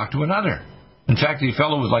not talk to another. In fact, they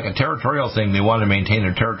felt it was like a territorial thing. They wanted to maintain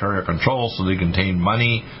their territorial control so they contained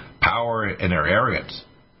money, power in their areas.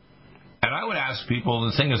 And I would ask people,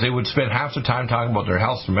 the thing is, they would spend half the time talking about their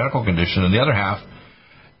health or medical condition, and the other half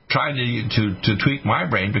trying to tweak my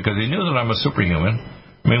brain because they knew that I'm a superhuman.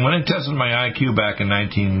 I mean, when I tested my IQ back in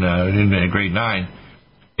grade 9,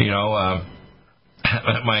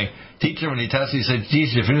 my teacher, when he tested, he said,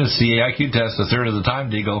 geez, you finished the IQ test a third of the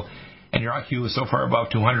time, Deagle, and your IQ was so far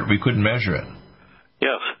above 200 we couldn't measure it.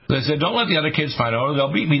 Yes. So they said, don't let the other kids find out or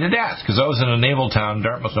they'll beat me to death, because I was in a naval town,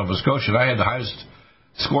 Dartmouth, Nova Scotia, and I had the highest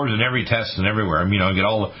scores in every test and everywhere. I mean, I get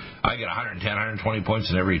 110, 120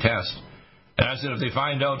 points in every test. And I said, if they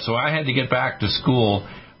find out, so I had to get back to school,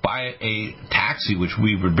 buy a taxi, which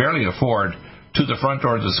we would barely afford, to the front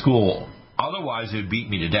door of the school. Otherwise, they'd beat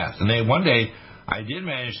me to death. And one day, I did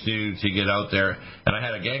manage to get out there, and I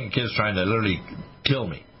had a gang of kids trying to literally kill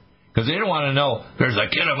me. Because they didn't want to know, there's a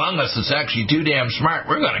kid among us that's actually too damn smart.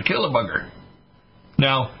 We're going to kill a bugger.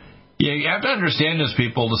 Now, you have to understand this,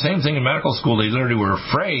 people. The same thing in medical school. They literally were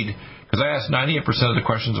afraid, because I asked 98% of the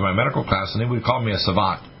questions in my medical class, and they would call me a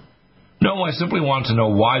savant. No, I simply want to know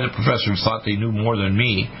why the professors thought they knew more than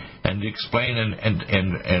me and explain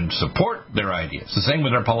and support their ideas. The same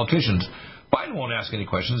with our politicians. Biden won't ask any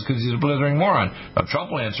questions because he's a blithering moron. Now,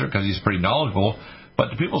 Trump will answer because he's pretty knowledgeable,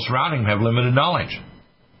 but the people surrounding him have limited knowledge.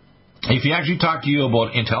 If he actually talked to you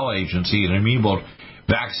about intel agency and I mean about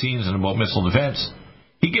vaccines and about missile defense,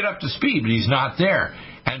 he'd get up to speed, but he's not there.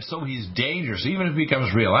 And so he's dangerous. Even if he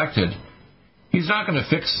becomes reelected, he's not going to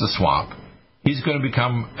fix the swamp. He's going to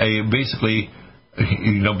become basically,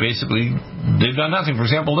 they've done nothing. For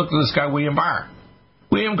example, look at this guy, William Barr.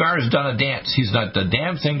 William Barr has done a dance. He's not the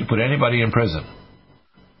damn thing to put anybody in prison.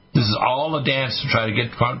 This is all a dance to try to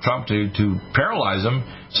get Trump to paralyze him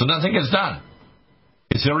so nothing gets done.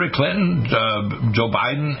 Is Hillary Clinton, Joe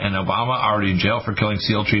Biden, and Obama already in jail for killing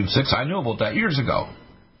SEAL Team 6? I knew about that years ago,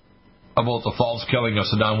 about the false killing of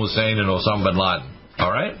Saddam Hussein and Osama bin Laden.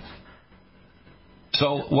 All right?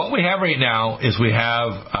 So what we have right now is we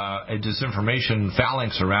have a disinformation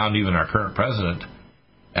phalanx around even our current president,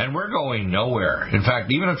 and we're going nowhere. In fact,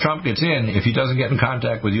 even if Trump gets in, if he doesn't get in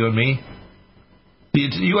contact with you and me, the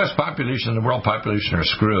U.S. population and the world population are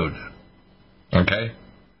screwed. Okay?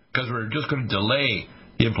 Because we're just going to delay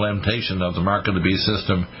the implementation of the mark of the beast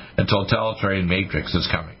system and totalitarian matrix is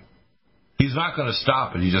coming. He's not going to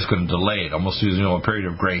stop it. He's just going to delay it, almost using a period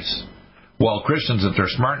of grace. While Christians, if they're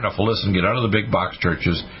smart enough to listen, get out of the big box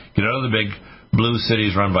churches, get out of the big blue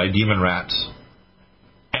cities run by demon rats.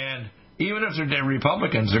 And even if they're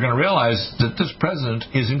Republicans, they're going to realize that this president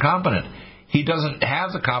is incompetent. He doesn't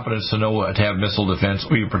have the competence to know to have missile defense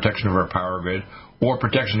or protection of our power grid or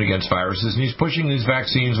protection against viruses. And he's pushing these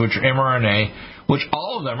vaccines, which are mRNA, which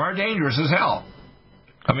all of them are dangerous as hell.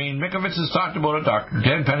 I mean, Mikovits has talked about it. Dr.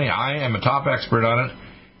 Tenpenny, I am a top expert on it.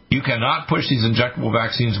 You cannot push these injectable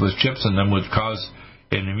vaccines with chips in them, which cause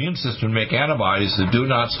an immune system to make antibodies that do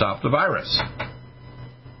not stop the virus.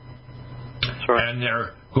 Right. And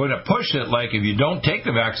they're going to push it like if you don't take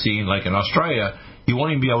the vaccine, like in Australia, you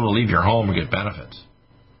won't even be able to leave your home and get benefits.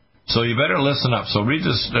 So you better listen up. So read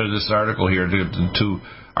this article here to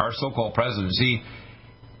our so-called president. See,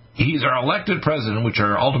 he's our elected president, which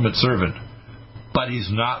are our ultimate servant, but he's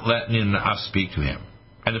not letting us speak to him.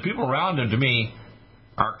 And the people around him, to me,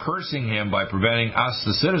 are cursing him by preventing us,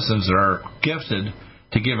 the citizens that are gifted,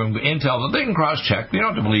 to give him intel that they can cross-check. They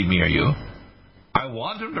don't have to believe me or you. I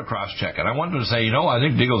want them to cross-check it. I want them to say, I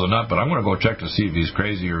think Deagle's a nut, but I'm going to go check to see if he's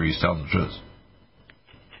crazy or he's telling the truth.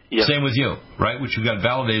 Yes. Same with you, right? Which you got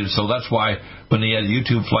validated. So that's why when they had a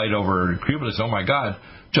YouTube flight over Cuba, they said, oh, my God,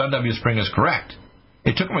 John W. Spring is correct.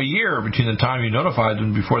 It took them a year between the time you notified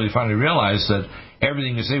them before they finally realized that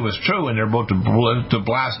everything you say was true, and they're about to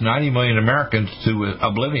blast 90 million Americans to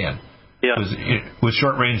oblivion with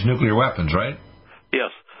short-range nuclear weapons, right? Yes.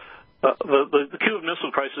 The Cuban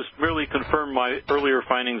Missile Crisis merely confirmed my earlier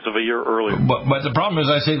findings of a year earlier. But the problem is,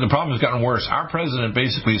 the problem has gotten worse. Our president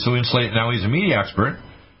basically is so insulated. Now he's a media expert,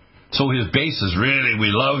 so his base is really, we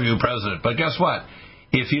love you, President. But guess what?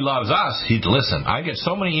 If he loves us, he'd listen. I get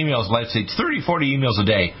so many emails, let's say 30, 40 emails a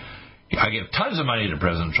day. I give tons of money to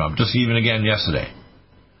President Trump, just even again yesterday.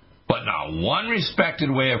 But not one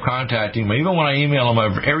respected way of contacting him. Even when I email him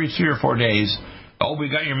every 3 or 4 days, we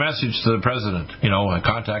got your message to the president. I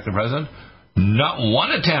contact the president. Not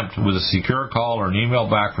one attempt with a secure call or an email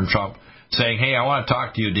back from Trump saying, hey, I want to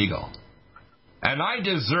talk to you, Deagle. And I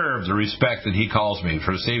deserve the respect that he calls me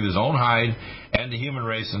for to save his own hide and the human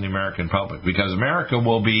race and the American public. Because America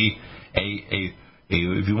will be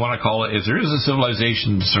if you want to call it, if there is a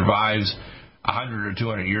civilization that survives 100 or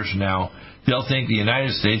 200 years from now, they'll think the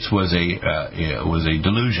United States was a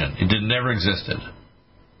delusion. It never existed.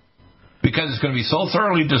 Because it's going to be so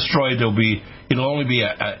thoroughly destroyed, it'll only be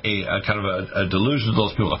a kind of a delusion to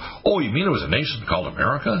those people. Oh, you mean there was a nation called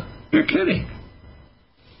America? You're kidding.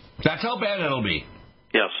 That's how bad it'll be.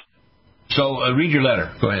 Yes. So read your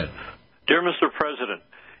letter. Go ahead. Dear Mr. President,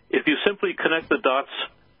 if you simply connect the dots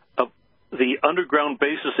of the underground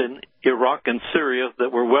bases in Iraq and Syria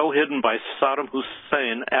that were well hidden by Saddam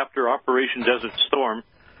Hussein after Operation Desert Storm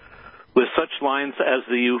with such lines as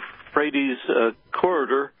the Euphrates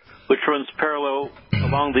corridor, which runs parallel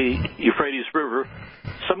along the Euphrates River,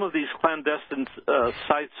 some of these clandestine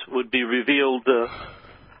sites would be revealed.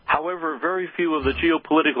 However, very few of the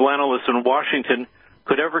geopolitical analysts in Washington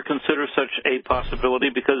could ever consider such a possibility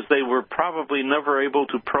because they were probably never able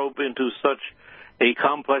to probe into such a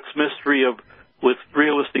complex mystery with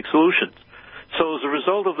realistic solutions. So as a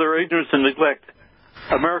result of their ignorance and neglect,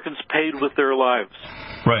 Americans paid with their lives.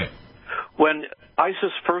 Right. When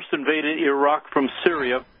ISIS first invaded Iraq from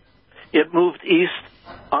Syria, it moved east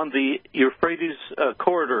on the Euphrates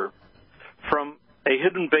corridor from a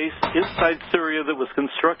hidden base inside Syria that was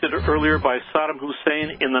constructed earlier by Saddam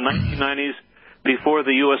Hussein in the 1990s before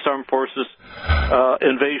the U.S. Armed Forces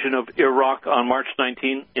invasion of Iraq on March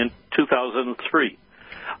 19 in 2003.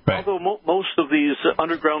 Right. Although most of these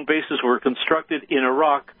underground bases were constructed in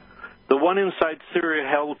Iraq, the one inside Syria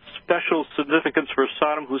held special significance for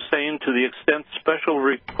Saddam Hussein to the extent special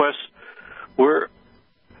requests were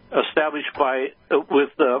established with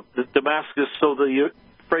Damascus so the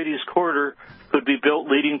Euphrates corridor could be built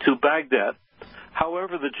leading to Baghdad.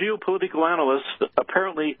 However, the geopolitical analysts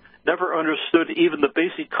apparently never understood even the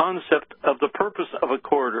basic concept of the purpose of a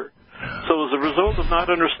corridor. So as a result of not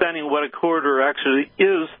understanding what a corridor actually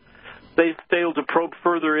is, they failed to probe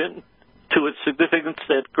further into its significance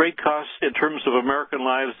at great cost in terms of American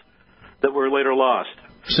lives that were later lost.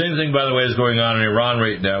 Same thing, by the way, is going on in Iran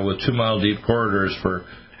right now with 2-mile-deep corridors for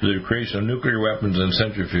the creation of nuclear weapons and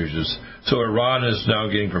centrifuges. So Iran is now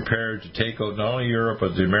getting prepared to take out not only Europe,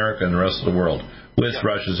 but America and the rest of the world with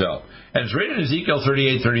Russia's help. And it's written in Ezekiel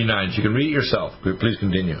 38:39, so you can read it yourself. Please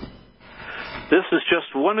continue. This is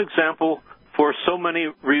just one example for so many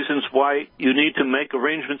reasons why you need to make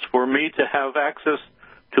arrangements for me to have access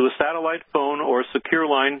to a satellite phone or a secure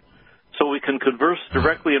line so we can converse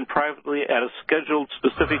directly and privately at a scheduled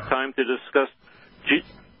specific time to discuss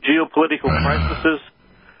geopolitical crises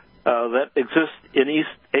that exist in East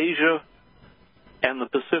Asia and the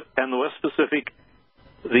Pacific and the West Pacific,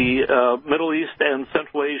 the Middle East and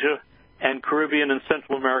Central Asia, and Caribbean and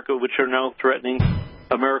Central America, which are now threatening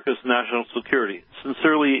America's national security.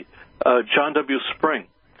 Sincerely, John W. Spring.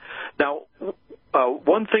 Now,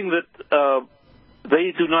 one thing that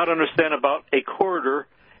they do not understand about a corridor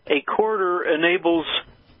enables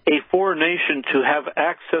a foreign nation to have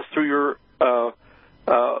access through your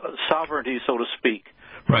sovereignty, so to speak.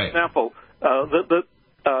 Right. For example,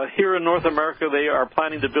 here in North America, they are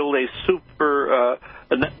planning to build a super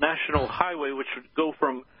national highway which would go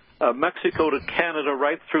from Mexico to Canada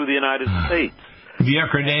right through the United States. Via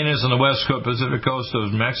Cardenas on the west coast, Pacific coast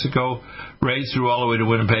of Mexico, right through all the way to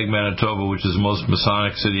Winnipeg, Manitoba, which is the most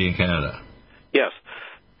Masonic city in Canada. Yes.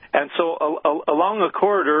 And so along a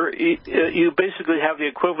corridor, you basically have the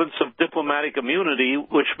equivalence of diplomatic immunity,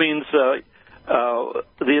 which means the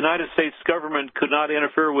United States government could not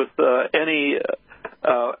interfere with any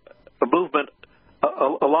movement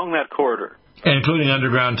along that corridor. Including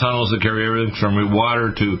underground tunnels that carry everything from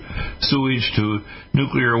water to sewage to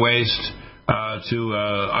nuclear waste to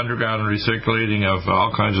underground recirculating of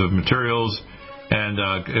all kinds of materials and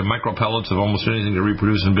micropellets of almost anything to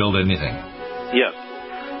reproduce and build anything. Yes.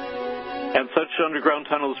 And such underground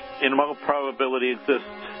tunnels, in all probability, exist.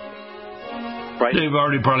 Right? They've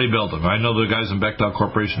already probably built them. I know the guys in Bechtel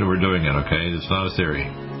Corporation who are doing it, okay? It's not a theory.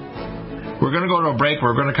 We're going to go to a break.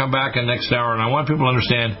 We're going to come back in the next hour, and I want people to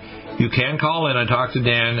understand you can call in and talk to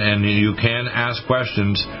Dan, and you can ask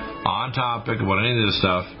questions on topic about any of this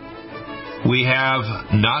stuff. We have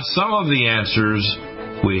not some of the answers.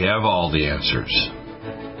 We have all the answers.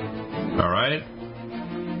 All right?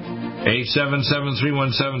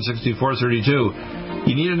 877-317-6432.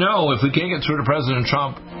 You need to know, if we can't get through to President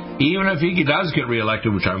Trump, even if he does get reelected,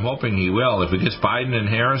 which I'm hoping he will, if it gets Biden and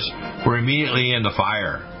Harris, we're immediately in the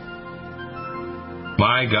fire.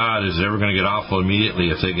 My God, is it ever going to get awful immediately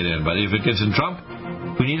if they get in. But if it gets in Trump,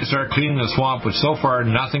 we need to start cleaning the swamp, which so far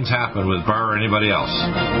nothing's happened with Barr or anybody else.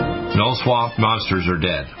 No swamp monsters are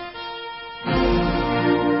dead.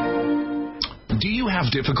 Do you have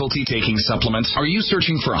difficulty taking supplements? Are you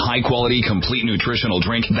searching for a high-quality, complete nutritional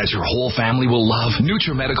drink that your whole family will love?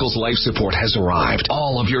 NutriMedical's Life Support has arrived.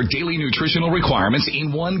 All of your daily nutritional requirements in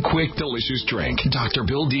one quick, delicious drink. Dr.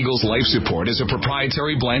 Bill Deagle's Life Support is a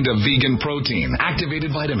proprietary blend of vegan protein, activated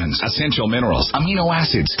vitamins, essential minerals, amino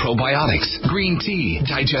acids, probiotics, green tea,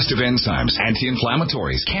 digestive enzymes,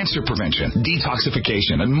 anti-inflammatories, cancer prevention,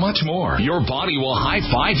 detoxification, and much more. Your body will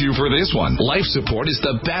high-five you for this one. Life Support is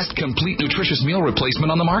the best complete nutritious meal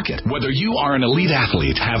replacement on the market. Whether you are an elite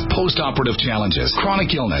athlete, have post-operative challenges,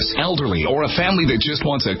 chronic illness, elderly, or a family that just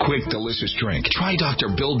wants a quick, delicious drink, try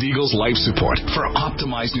Dr. Bill Deagle's Life Support for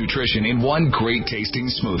optimized nutrition in one great-tasting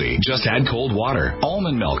smoothie. Just add cold water,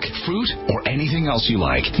 almond milk, fruit, or anything else you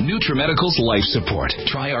like. NutriMedical's Life Support.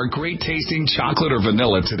 Try our great-tasting chocolate or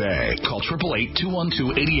vanilla today. Call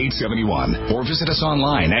 888-212-8871 or visit us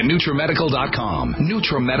online at NutriMedical.com.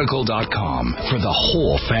 NutriMedical.com for the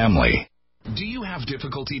whole family. Do you have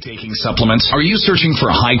difficulty taking supplements? Are you searching for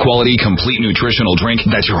a high-quality, complete nutritional drink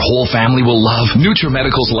that your whole family will love?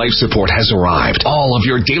 NutriMedical's Life Support has arrived. All of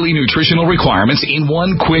your daily nutritional requirements in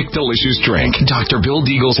one quick, delicious drink. Dr. Bill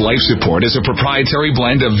Deagle's Life Support is a proprietary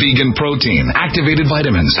blend of vegan protein, activated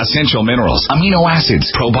vitamins, essential minerals, amino acids,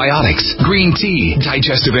 probiotics, green tea,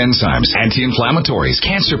 digestive enzymes, anti-inflammatories,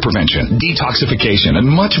 cancer prevention, detoxification, and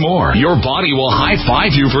much more. Your body will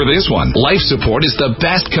high-five you for this one. Life Support is the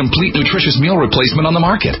best complete nutritious meal replacement on the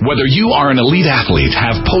market. Whether you are an elite athlete,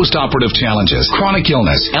 have post-operative challenges, chronic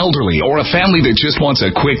illness, elderly, or a family that just wants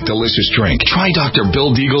a quick, delicious drink, try Dr.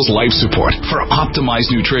 Bill Deagle's Life Support for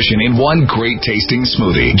optimized nutrition in one great-tasting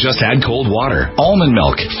smoothie. Just add cold water, almond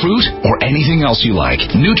milk, fruit, or anything else you like.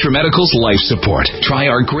 NutriMedical's Life Support. Try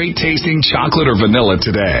our great-tasting chocolate or vanilla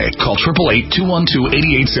today. Call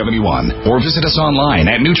 888-212-8871 or visit us online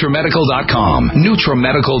at NutriMedical.com.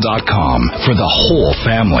 NutriMedical.com for the whole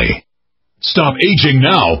family. Stop aging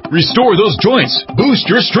now. Restore those joints. Boost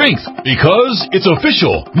your strength. Because it's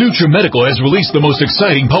official. NutriMedical has released the most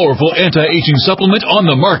exciting, powerful anti-aging supplement on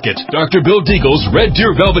the market. Dr. Bill Deagle's Red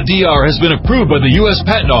Deer Velvet DR has been approved by the U.S.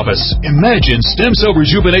 Patent Office. Imagine stem cell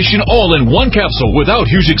rejuvenation all in one capsule without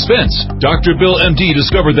huge expense. Dr. Bill MD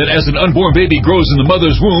discovered that as an unborn baby grows in the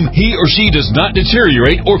mother's womb, he or she does not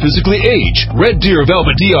deteriorate or physically age. Red Deer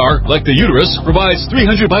Velvet DR, like the uterus, provides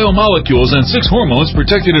 300 biomolecules and 6 hormones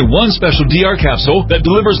protected in one special DR capsule that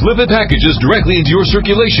delivers lipid packages directly into your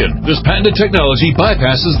circulation. This patented technology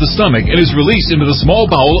bypasses the stomach and is released into the small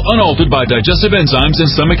bowel unaltered by digestive enzymes and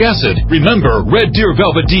stomach acid. Remember, Red Deer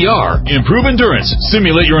Velvet DR. Improve endurance,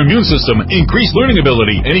 stimulate your immune system, increase learning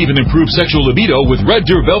ability, and even improve sexual libido with Red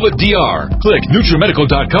Deer Velvet DR. Click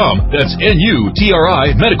NutriMedical.com. That's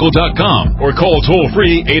NutriMedical.com. Or call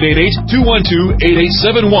toll-free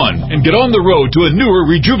 888-212-8871 and get on the road to a newer,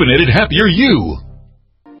 rejuvenated, happier you.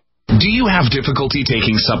 Do you have difficulty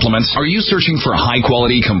taking supplements? Are you searching for a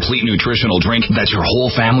high-quality, complete nutritional drink that your whole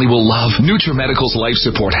family will love? NutriMedical's Life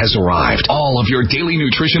Support has arrived. All of your daily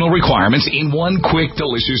nutritional requirements in one quick,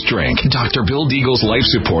 delicious drink. Dr. Bill Deagle's Life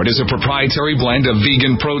Support is a proprietary blend of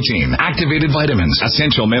vegan protein, activated vitamins,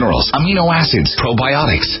 essential minerals, amino acids,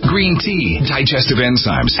 probiotics, green tea, digestive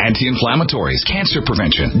enzymes, anti-inflammatories, cancer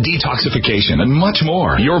prevention, detoxification, and much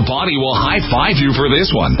more. Your body will high-five you for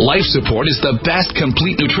this one. Life Support is the best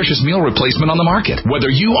complete nutritious meal replacement on the market.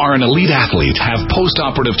 Whether you are an elite athlete, have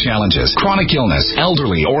post-operative challenges, chronic illness,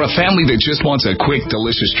 elderly, or a family that just wants a quick,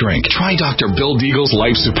 delicious drink, try Dr. Bill Deagle's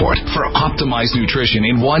Life Support for optimized nutrition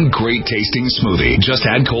in one great tasting smoothie. Just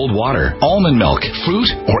add cold water, almond milk,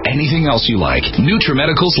 fruit, or anything else you like.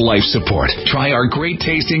 NutriMedical's Life Support. Try our great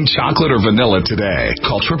tasting chocolate or vanilla today.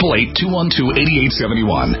 Call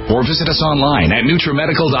 888-212-8871 or visit us online at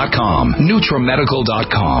NutriMedical.com.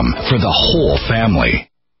 NutriMedical.com for the whole family.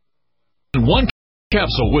 One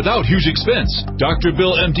capsule without huge expense. Dr.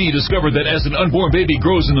 Bill MD discovered that as an unborn baby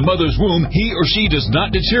grows in the mother's womb, he or she does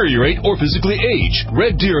not deteriorate or physically age.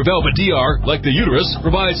 Red Deer Velvet DR, like the uterus,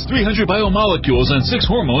 provides 300 biomolecules and 6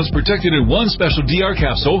 hormones protected in one special DR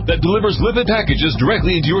capsule that delivers lipid packages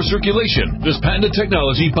directly into your circulation. This patented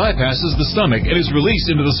technology bypasses the stomach and is released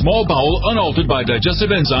into the small bowel unaltered by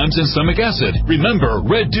digestive enzymes and stomach acid. Remember,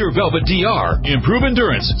 Red Deer Velvet DR. Improve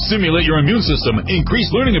endurance, stimulate your immune system, increase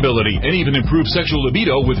learning ability, and even improve sexual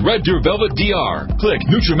libido with Red Deer Velvet DR. Click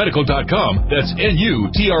NutriMedical.com. That's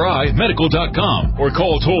NutriMedical.com. Or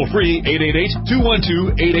call toll-free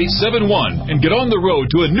 888-212-8871 and get on the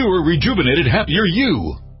road to a newer, rejuvenated, happier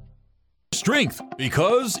you. Strength,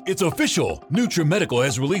 because it's official. NutriMedical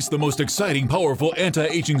has released the most exciting, powerful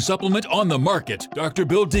anti-aging supplement on the market. Dr.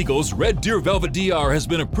 Bill Deagle's Red Deer Velvet DR has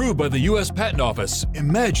been approved by the U.S. Patent Office.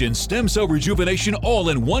 Imagine stem cell rejuvenation all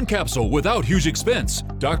in one capsule without huge expense.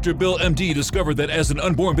 Dr. Bill MD discovered that as an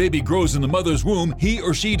unborn baby grows in the mother's womb, he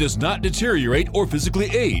or she does not deteriorate or physically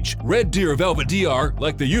age. Red Deer Velvet DR,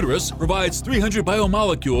 like the uterus, provides 300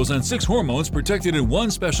 biomolecules and 6 hormones protected in one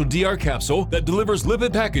special DR capsule that delivers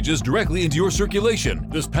lipid packages directly into your circulation.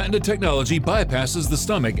 This patented technology bypasses the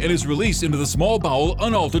stomach and is released into the small bowel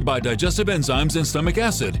unaltered by digestive enzymes and stomach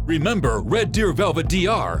acid. Remember, Red Deer Velvet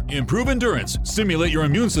DR. Improve endurance, stimulate your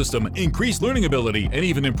immune system, increase learning ability, and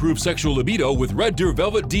even improve sexual libido with Red Deer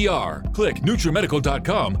Velvet DR. Click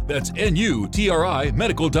NutriMedical.com. That's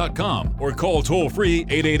NutriMedical.com. Or call toll-free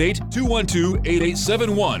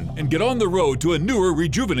 888-212-8871 and get on the road to a newer,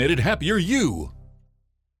 rejuvenated, happier you.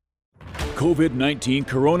 COVID-19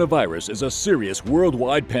 coronavirus is a serious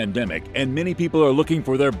worldwide pandemic, and many people are looking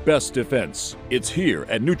for their best defense. It's here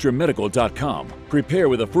at NutriMedical.com. Prepare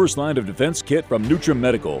with a first line of defense kit from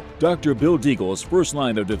NutriMedical. Dr. Bill Deagle's first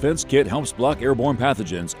line of defense kit helps block airborne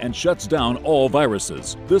pathogens and shuts down all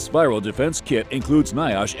viruses. This viral defense kit includes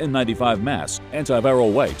NIOSH N95 mask,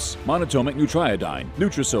 antiviral wipes, monotomic Nutriodine,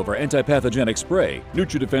 Nutrisilver antipathogenic spray,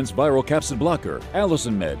 NutriDefense viral capsid blocker,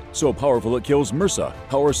 Allison Med, so powerful it kills MRSA,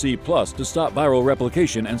 Power C Plus to stop viral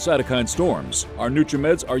replication and cytokine storms. Our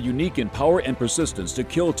NutriMeds are unique in power and persistence to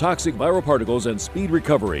kill toxic viral particles and speed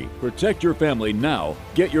recovery. Protect your family now.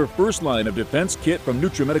 Get your first line of defense kit from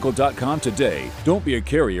NutriMedical.com today. Don't be a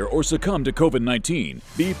carrier or succumb to COVID-19.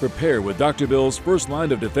 Be prepared with Dr. Bill's first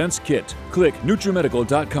line of defense kit. Click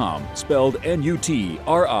NutriMedical.com, spelled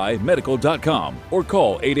N-U-T-R-I Medical.com, or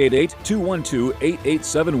call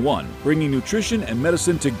 888-212-8871, bringing nutrition and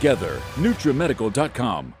medicine together.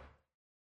 NutriMedical.com.